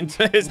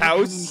into his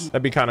house.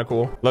 That'd be kind of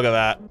cool. Look at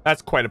that.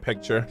 That's quite a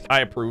picture.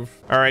 I approve.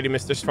 Alrighty,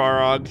 Mr.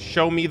 Svarog.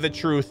 Show me the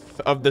truth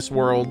of this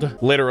world.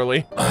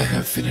 Literally. I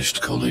have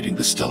finished collating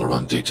the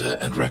Stellaron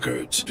data and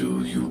records.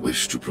 Do you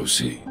wish to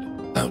proceed?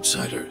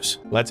 Outsiders.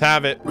 Let's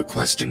have it.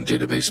 Requesting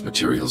database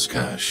materials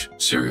cache.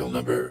 Serial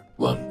number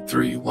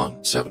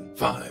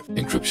 13175.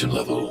 Encryption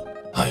level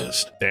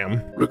highest.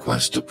 Damn.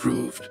 Request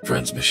approved.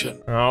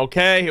 Transmission.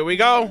 Okay, here we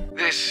go.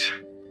 This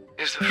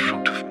is the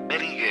fruit of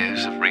many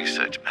years of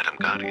research, Madam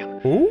Guardian.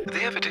 Ooh?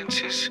 The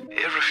evidence is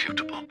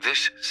irrefutable.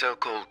 This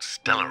so-called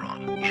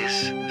Stellaron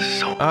is the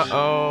source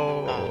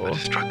Uh-oh. of the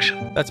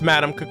destruction. That's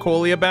Madame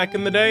Cacolia back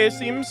in the day, it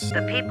seems.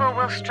 The people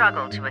will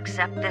struggle to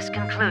accept this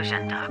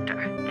conclusion, Doctor.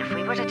 If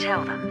we were to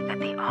tell them that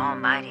the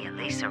almighty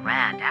Elisa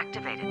Rand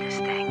activated this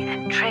thing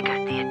and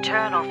triggered the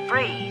eternal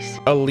freeze.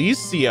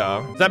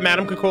 Alicia? Is that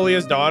Madame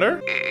Cacolia's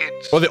daughter?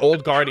 It's or the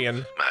old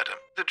Guardian? Madam,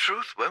 the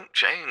truth won't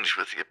change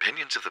with the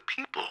opinions of the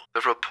people.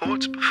 The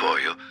reports before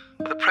you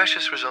are the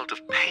precious result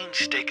of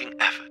painstaking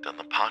effort on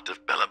the part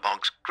of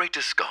Bellabog's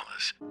greatest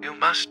scholars. You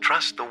must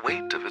trust the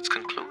weight of its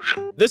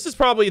conclusion. This is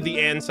probably the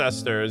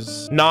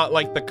ancestors, not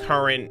like the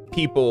current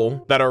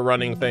people that are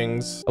running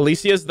things.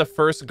 Alicia's the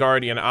first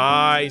Guardian.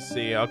 I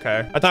see,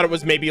 okay. I thought it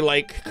was maybe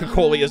like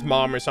Cacolia's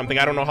mom or something.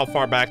 I don't know how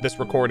far back this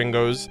recording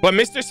goes. But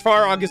Mr.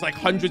 Svarog is like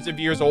hundreds of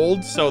years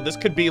old, so this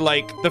could be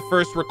like the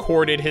first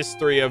recorded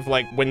history of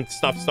like when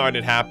stuff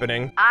started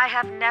happening. I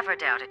have never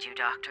doubted you,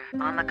 Doctor.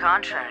 On the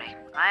contrary,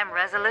 I am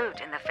resolute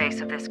in the face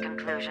of this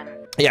conclusion.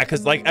 Yeah,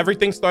 because like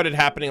everything started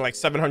happening like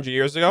 700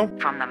 years ago.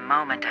 From the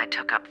moment I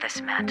took up this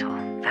mantle,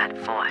 that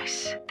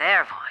voice,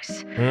 their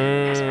voice,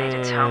 has made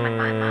its home in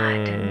my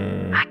mind.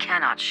 I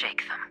cannot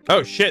shake them.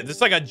 Oh shit, this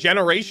is like a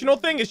generational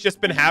thing? It's just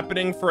been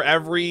happening for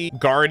every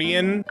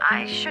Guardian?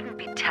 I shouldn't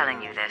be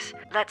telling you this.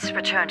 Let's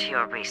return to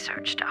your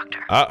research,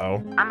 Doctor.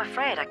 Uh-oh. I'm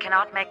afraid I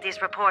cannot make these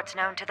reports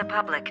known to the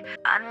public,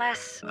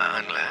 unless...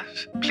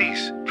 Unless?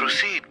 Please,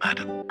 proceed,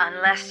 Madam.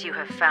 Unless you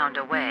have found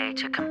a way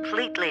to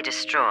completely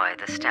destroy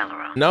the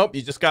Stellaron. Nope,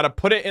 you just gotta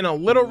put it in a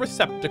little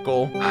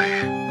receptacle. I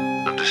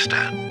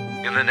understand.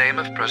 In the name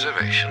of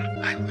preservation,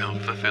 I will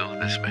fulfill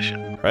this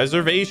mission.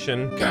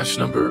 Preservation. Cache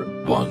number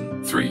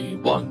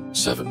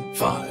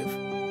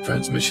 13175.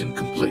 Transmission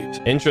complete.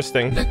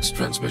 Interesting. Next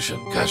transmission,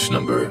 cache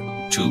number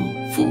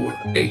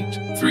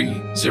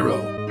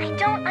 24830. I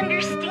don't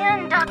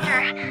understand,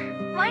 Doctor.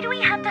 Why do we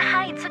have to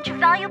hide such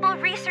valuable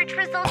research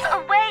results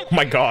away? Oh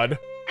my god.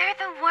 They're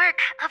the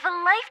work of a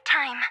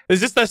lifetime.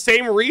 Is this the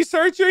same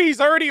researcher? He's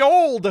already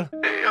old.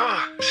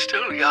 You're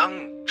still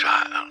young,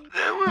 child.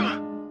 There will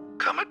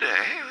come a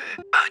day,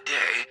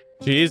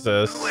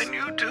 Jesus. when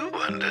you do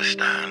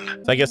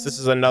understand. So I guess this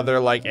is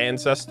another like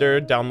ancestor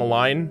down the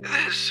line.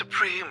 This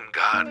Supreme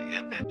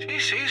Guardian, she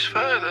sees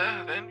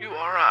further than you or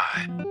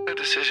I. Her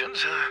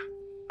decisions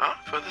are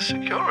for the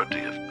security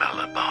of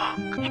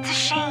Bellabog. It's a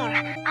shame.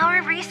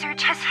 Our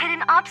research has hit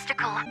an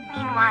obstacle.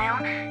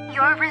 Meanwhile,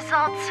 your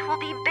results will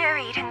be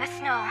buried in the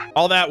snow.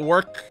 All that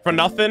work for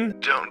nothing?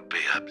 Don't be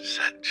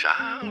upset,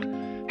 child.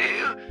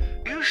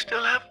 You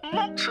still have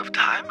lots of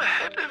time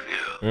ahead of you.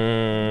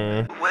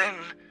 When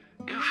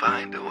you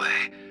find a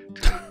way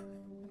to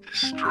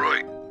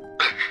destroy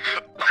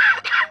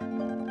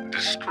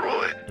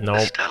Nope.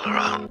 the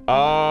Stellaron.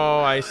 Oh,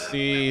 I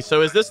see.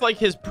 So is this like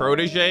his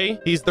protege?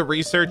 He's the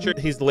researcher.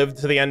 He's lived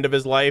to the end of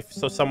his life.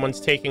 So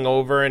someone's taking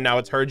over and now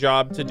it's her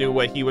job to do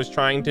what he was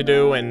trying to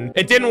do. And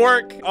it didn't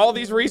work. All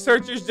these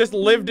researchers just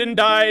lived and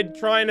died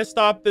trying to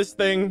stop this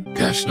thing.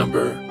 Cache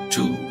number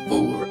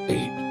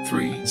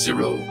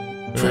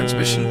 24830.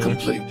 Transmission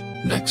complete.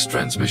 Next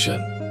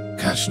transmission.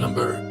 Cache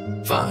number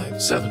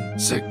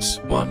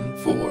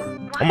 57614.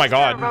 Oh my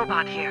god.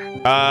 Robot here.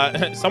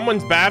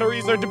 Someone's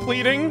batteries are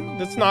depleting?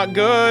 That's not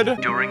good.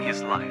 During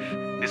his life,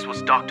 this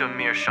was Dr.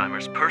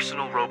 Mearsheimer's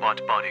personal robot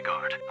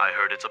bodyguard. I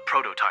heard it's a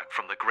prototype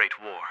from the Great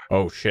War.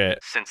 Oh shit.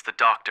 Since the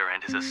doctor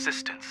and his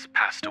assistants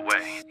passed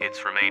away,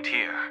 it's remained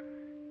here.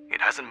 It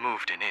hasn't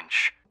moved an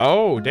inch.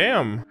 Oh,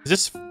 damn. Is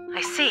this...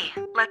 I see.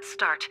 Let's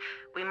start.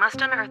 We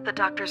must unearth the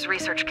doctor's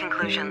research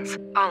conclusions.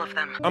 All of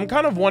them. I'm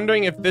kind of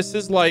wondering if this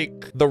is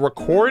like the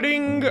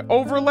recording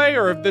overlay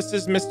or if this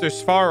is Mr.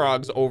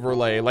 Svarog's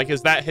overlay. Like,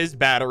 is that his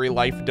battery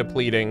life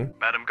depleting?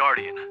 Madam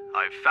Guardian,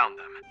 I've found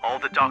them. All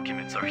the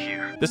documents are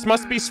here. This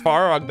must be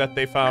Svarog that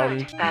they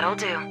found. Good. That'll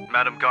do.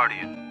 Madam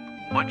Guardian,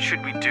 what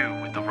should we do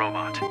with the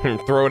robot?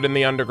 Throw it in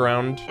the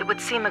underground. It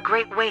would seem a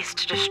great waste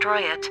to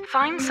destroy it.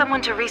 Find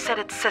someone to reset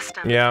its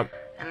system. Yeah.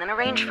 And then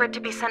arrange for it to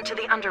be sent to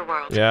the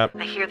underworld. Yeah.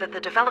 I hear that the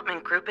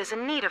development group is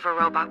in need of a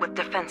robot with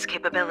defense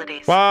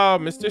capabilities. Wow,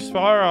 Mr.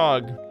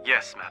 Svarog.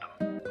 Yes,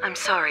 madam. I'm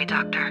sorry,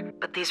 Doctor,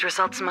 but these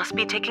results must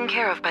be taken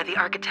care of by the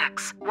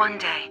architects. One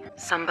day,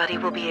 somebody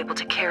will be able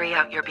to carry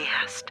out your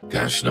behest.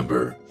 Cache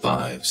number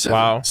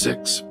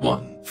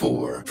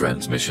 57614.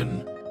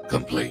 Transmission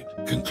complete.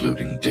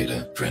 Concluding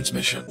data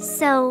transmission.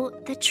 So,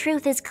 the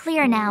truth is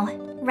clear now,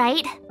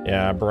 right?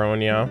 Yeah,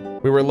 Bronya.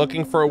 We were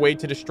looking for a way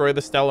to destroy the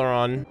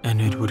Stellaron.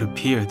 And it would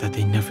appear that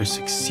they never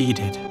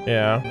succeeded.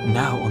 Yeah.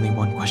 Now only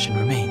one question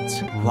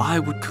remains. Why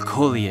would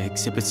Cacolia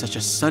exhibit such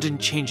a sudden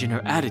change in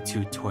her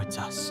attitude towards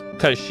us?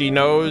 Because she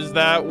knows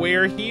that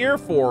we're here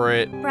for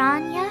it.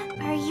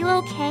 Bronya, are you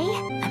okay?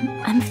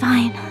 I'm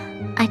fine.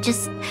 I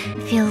just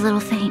feel a little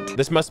faint.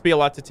 This must be a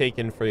lot to take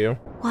in for you.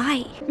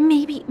 Why?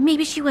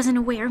 Maybe she wasn't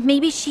aware.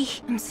 Maybe she...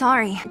 I'm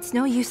sorry. It's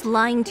no use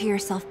lying to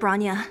yourself,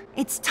 Bronya.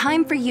 It's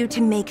time for you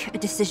to make a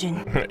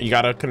decision. You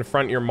gotta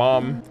confront your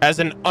mom. As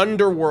an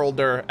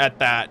underworlder at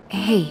that.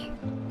 Hey,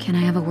 can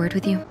I have a word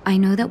with you? I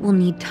know that we'll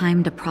need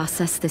time to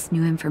process this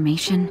new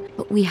information,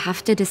 but we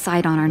have to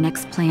decide on our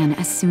next plan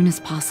as soon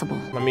as possible.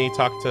 Let me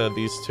talk to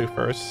these two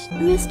first.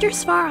 Mr.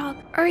 Svarog,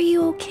 are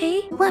you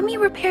okay? Let me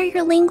repair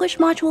your language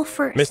module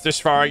first. Mr.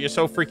 Svarog, you're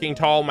so freaking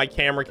tall, my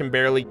camera can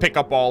barely pick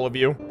up all of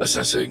you.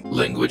 Assessing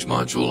language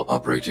module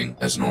operating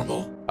as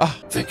normal.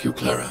 Thank you,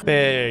 Clara.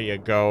 There you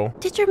go.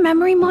 Did your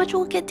memory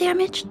module get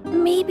damaged?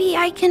 Maybe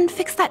I can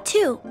fix that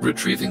too.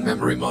 Retrieving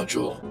memory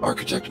module.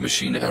 Architect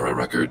machine era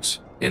records.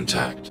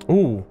 Intact.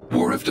 Ooh.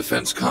 War of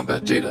Defense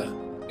combat data.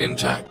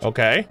 Intact.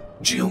 Okay.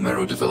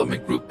 Geomero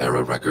Development Group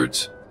era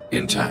records.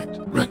 Intact.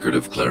 Record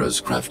of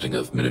Clara's crafting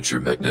of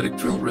miniature magnetic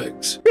drill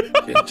rigs.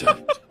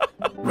 Intact.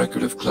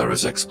 Record of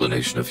Clara's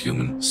explanation of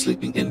human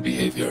sleeping in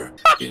behavior.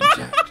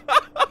 Intact.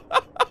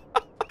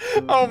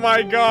 Oh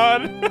my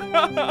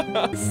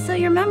god. So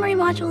your memory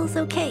module is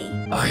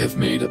okay. I have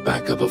made a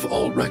backup of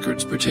all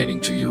records pertaining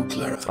to you,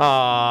 Clara.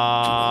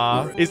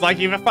 Aww. He's like,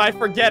 even if I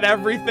forget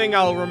everything,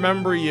 I'll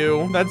remember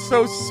you. That's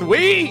so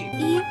sweet.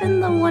 Even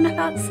the one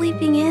about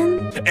sleeping in?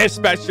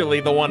 Especially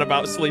the one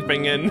about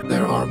sleeping in.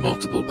 There are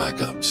multiple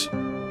backups.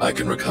 I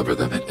can recover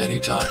them at any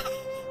time.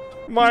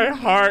 My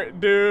heart,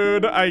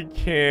 dude. I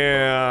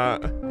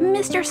can't.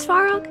 Mr.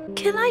 Svarog,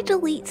 can I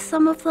delete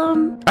some of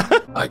them?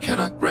 I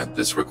cannot grant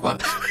this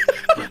request.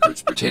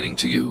 Records pertaining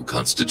to you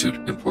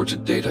constitute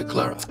important data,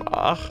 Clara.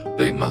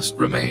 They must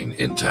remain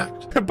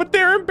intact. But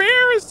they're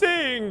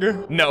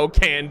embarrassing. No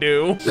can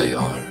do. They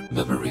are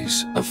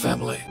memories of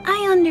family.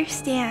 I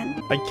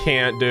understand. I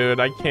can't, dude.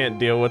 I can't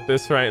deal with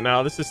this right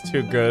now. This is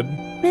too good.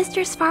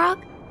 Mr.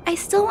 Svarog, I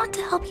still want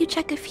to help you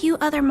check a few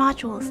other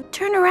modules.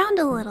 Turn around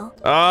a little.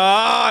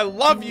 I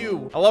love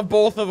you. I love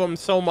both of them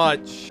so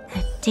much.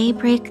 At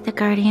daybreak, the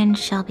Guardian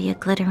shall be a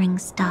glittering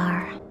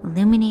star,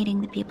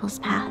 illuminating the people's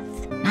path.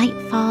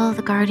 Nightfall,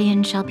 the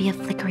Guardian shall be a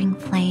flickering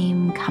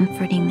flame,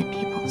 comforting the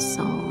people's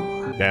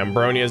soul. Damn,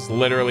 Bronia's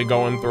literally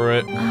going through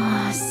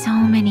it. So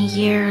many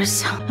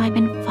years. I've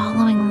been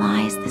following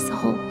lies this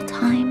whole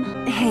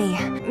time.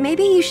 Hey,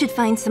 maybe you should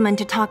find someone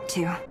to talk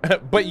to.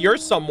 But you're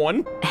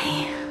someone.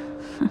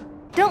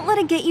 Don't let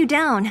it get you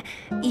down.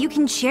 You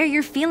can share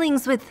your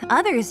feelings with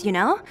others, you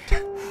know?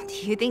 Do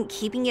you think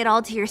keeping it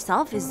all to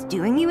yourself is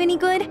doing you any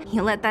good?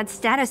 You let that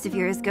status of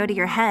yours go to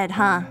your head,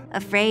 huh?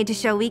 Afraid to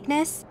show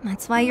weakness?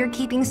 That's why you're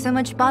keeping so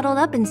much bottled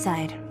up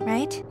inside,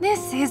 right?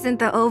 This isn't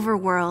the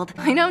overworld.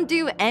 I don't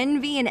do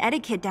envy and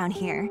etiquette down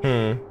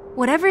here.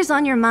 Whatever's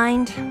on your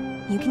mind,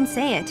 you can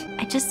say it.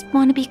 I just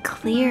want to be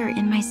clear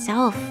in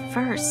myself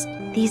first.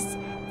 These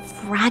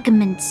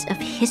fragments of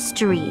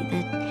history,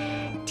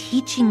 the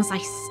teachings I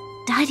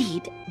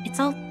studied, it's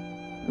all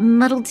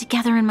muddled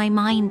together in my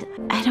mind.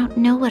 I don't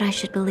know what I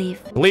should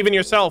believe. Believe in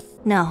yourself.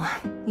 No,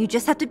 you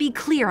just have to be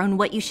clear on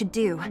what you should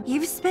do.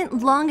 You've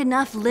spent long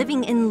enough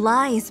living in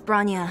lies,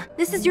 Bronya.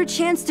 This is your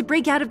chance to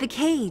break out of the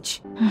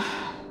cage.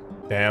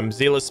 Damn,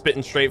 Zila's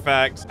spitting straight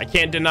facts. I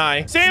can't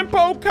deny.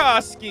 Sampo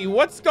Koski,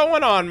 what's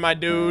going on, my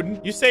dude?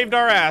 You saved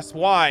our ass.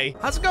 Why?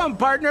 How's it going,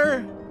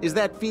 partner? Is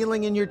that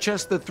feeling in your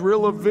chest the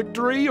thrill of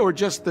victory or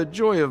just the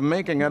joy of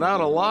making it out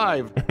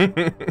alive?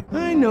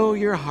 I know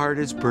your heart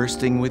is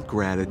bursting with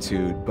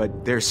gratitude,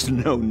 but there's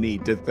no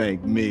need to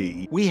thank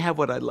me. We have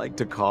what I'd like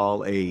to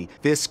call a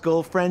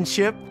fiscal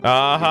friendship. If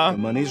the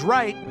money's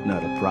right,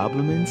 not a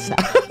problem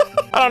inside.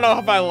 I don't know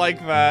if I like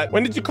that.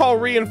 When did you call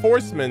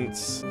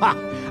reinforcements?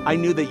 I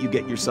knew that you'd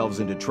get yourselves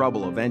into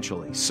trouble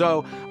eventually,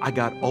 so I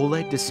got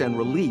Oleg to send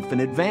relief in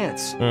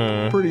advance.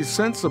 Pretty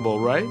sensible,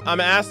 right? I'm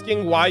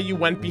asking why you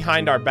went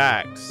behind our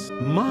backs.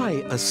 My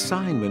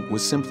assignment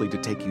was simply to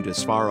take you to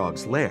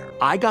Svarog's lair.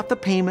 I got the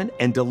payment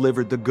and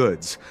delivered the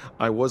goods.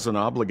 I wasn't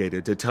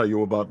obligated to tell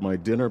you about my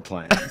dinner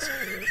plans.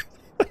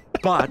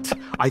 But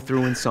I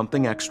threw in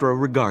something extra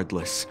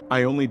regardless.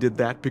 I only did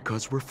that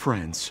because we're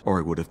friends, or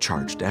I would have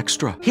charged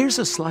extra. Here's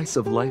a slice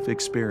of life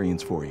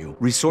experience for you.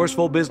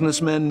 Resourceful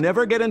businessmen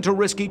never get into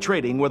risky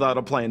trading without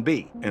a plan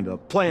B. And a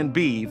plan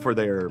B for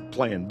their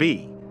plan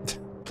B.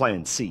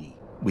 Plan C,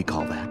 we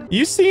call that.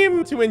 You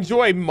seem to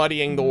enjoy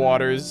muddying the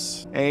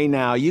waters. Hey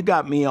now, you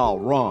got me all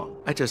wrong.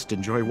 I just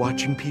enjoy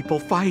watching people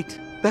fight.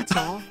 That's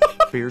all.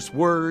 Fierce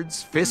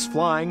words, fists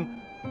flying.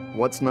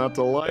 What's not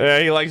to like? Yeah,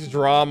 he likes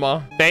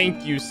drama.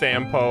 Thank you,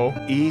 Sampo.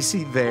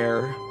 Easy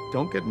there.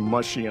 Don't get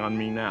mushy on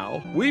me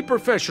now. We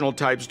professional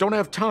types don't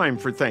have time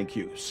for thank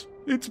yous.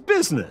 It's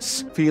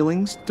business.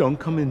 Feelings don't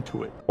come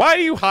into it. Why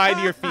do you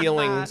hide your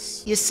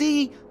feelings? You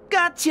see?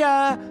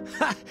 Gotcha!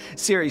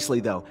 Seriously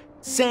though,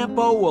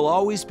 Sampo will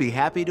always be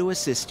happy to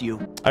assist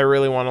you. I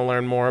really want to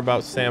learn more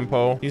about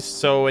Sampo. He's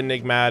so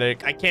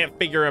enigmatic. I can't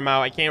figure him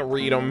out. I can't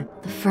read him.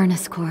 The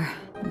furnace core.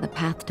 The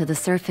path to the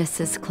surface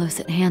is close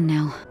at hand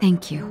now.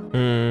 Thank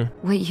you.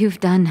 What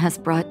you've done has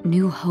brought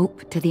new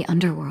hope to the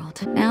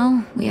underworld.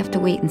 Now, we have to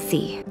wait and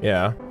see.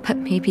 Yeah. But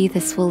maybe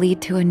this will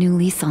lead to a new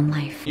lease on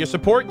life. Your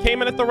support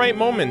came in at the right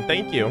moment.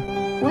 Thank you.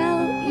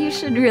 Well, you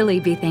should really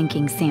be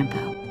thanking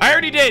Sampo. I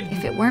already did.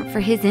 If it weren't for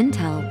his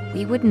intel,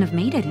 we wouldn't have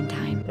made it in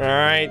time. All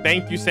right.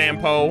 Thank you,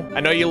 Sampo. I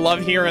know you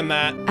love hearing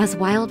that. As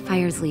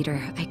Wildfire's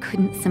leader, I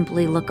couldn't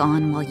simply look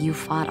on while you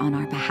fought on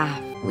our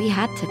behalf. We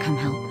had to come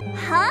help.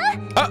 Huh?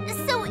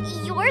 So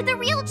you're the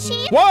real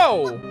chief?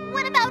 Whoa!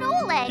 What about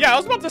Oleg? Yeah, I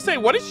was about to say,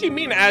 what does she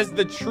mean as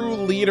the true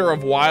leader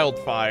of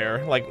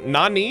Wildfire? Like,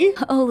 Nani?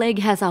 Oleg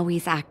has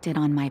always acted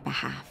on my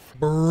behalf.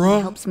 Bruh.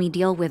 He helps me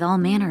deal with all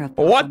manner of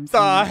problems. What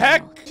the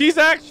heck? She's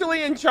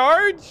actually in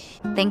charge?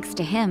 Thanks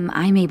to him,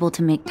 I'm able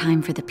to make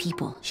time for the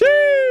people. Sheesh.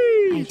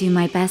 I do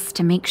my best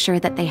to make sure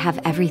that they have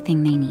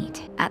everything they need.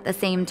 At the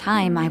same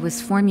time, I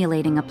was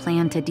formulating a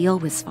plan to deal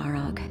with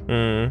Svarog.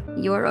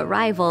 Your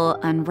arrival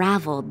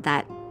unraveled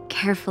that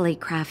carefully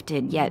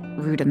crafted yet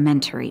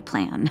rudimentary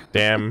plan.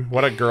 Damn,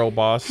 what a girl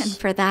boss. And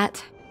for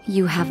that,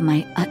 you have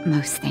my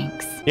utmost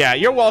thanks. Yeah,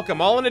 you're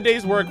welcome. All in a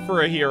day's work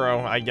for a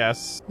hero, I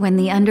guess. When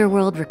the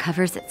underworld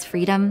recovers its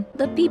freedom,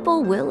 the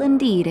people will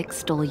indeed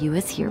extol you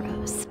as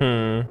heroes.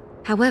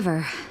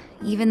 However,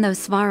 even though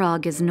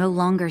Svarog is no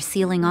longer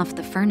sealing off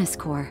the furnace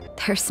core,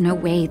 there's no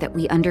way that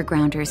we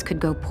undergrounders could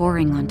go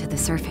pouring onto the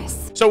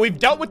surface. So we've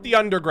dealt with the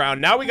underground.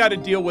 Now we gotta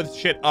deal with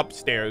shit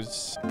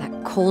upstairs.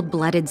 That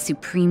cold-blooded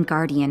Supreme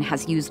Guardian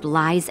has used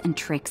lies and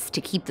tricks to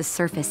keep the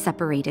surface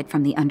separated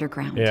from the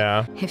underground.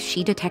 Yeah. If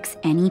she detects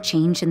any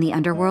change in the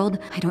underworld,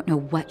 I don't know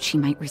what she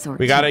might resort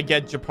to. We gotta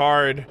get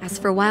Japard. As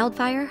for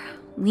Wildfire,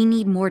 we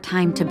need more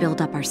time to build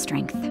up our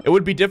strength. It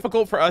would be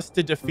difficult for us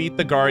to defeat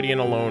the Guardian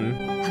alone.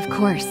 Of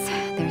course,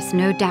 there's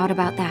no doubt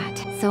about that.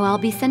 So I'll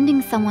be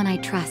sending someone I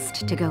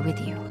trust to go with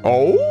you.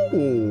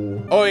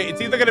 Oh,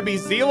 it's either gonna be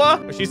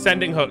Zila or she's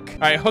sending Hook. All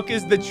right, Hook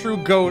is the true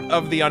goat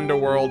of the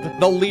underworld,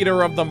 the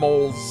leader of the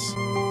moles.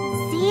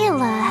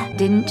 Zila.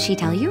 Didn't she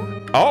tell you?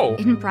 Oh.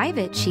 In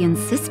private, she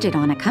insisted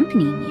on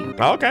accompanying you.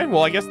 Okay,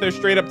 well, I guess they're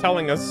straight up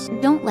telling us.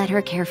 Don't let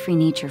her carefree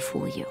nature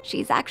fool you.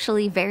 She's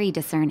actually very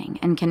discerning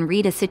and can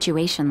read a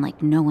situation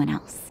like no one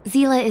else.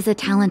 Zila is a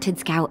talented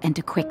scout and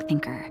a quick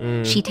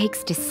thinker. She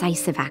takes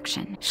decisive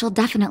action. She'll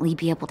definitely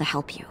be able to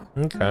help you.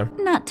 Okay.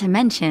 Not to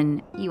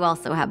mention, you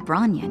also have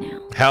Branya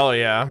now. Hell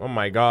yeah. Oh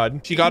my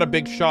god. She got a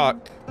big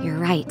shock. You're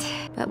right.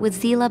 But with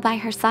Zila by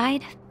her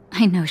side,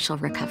 I know she'll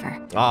recover.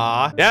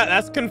 Ah, yeah,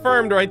 that's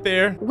confirmed right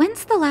there.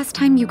 When's the last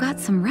time you got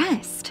some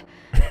rest?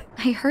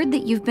 I heard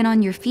that you've been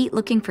on your feet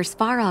looking for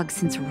Svarog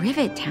since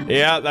Rivet Town.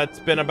 Yeah, that's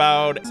been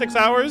about 6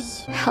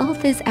 hours.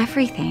 Health is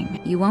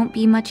everything. You won't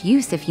be much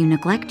use if you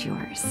neglect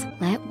yours.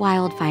 Let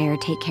Wildfire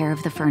take care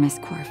of the furnace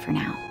core for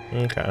now.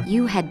 Okay.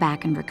 You head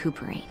back and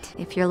recuperate.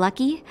 If you're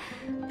lucky,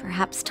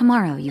 perhaps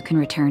tomorrow you can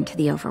return to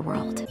the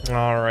overworld.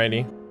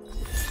 Alrighty.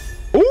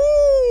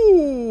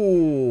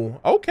 Ooh,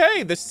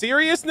 okay, the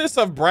seriousness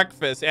of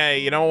breakfast. Hey,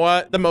 you know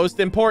what? The most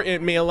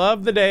important meal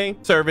of the day.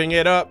 Serving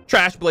it up.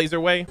 Trash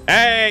Blazer way.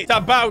 Hey, it's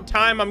about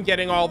time I'm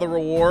getting all the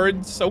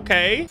rewards.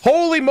 Okay.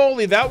 Holy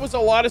moly, that was a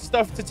lot of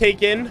stuff to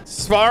take in.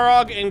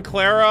 Svarog and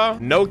Clara,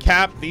 no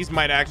cap. These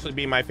might actually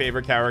be my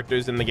favorite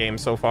characters in the game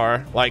so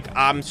far. Like,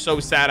 I'm so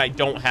sad I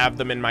don't have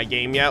them in my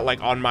game yet,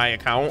 like on my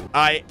account.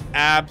 I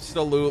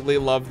absolutely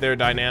love their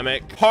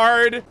dynamic.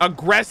 Hard,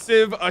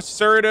 aggressive,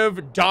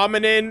 assertive,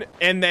 dominant,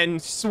 and then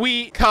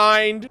sweet,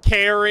 kind,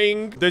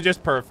 caring. They're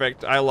just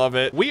perfect. I love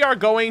it. We are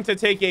going to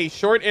take a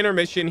short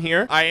intermission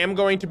here. I am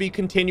going to be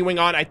continuing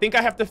on. I think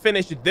I have to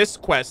finish this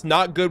quest,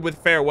 Not Good with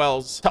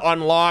Farewells, to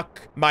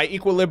unlock my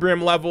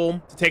equilibrium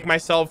level, to take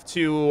myself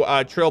to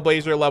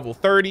Trailblazer level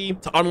 30,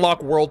 to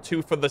unlock World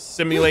 2 for the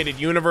simulated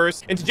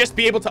universe, and to just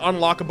be able to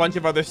unlock a bunch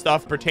of other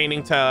stuff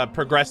pertaining to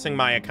progressing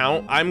my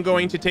account. I'm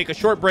going to take a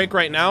short break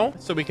right now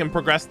so we can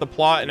progress the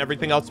plot and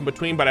everything else in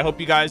between, but I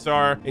hope you guys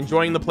are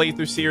enjoying the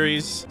playthrough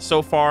series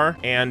so far,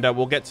 and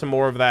we'll get to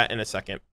more of that in a second.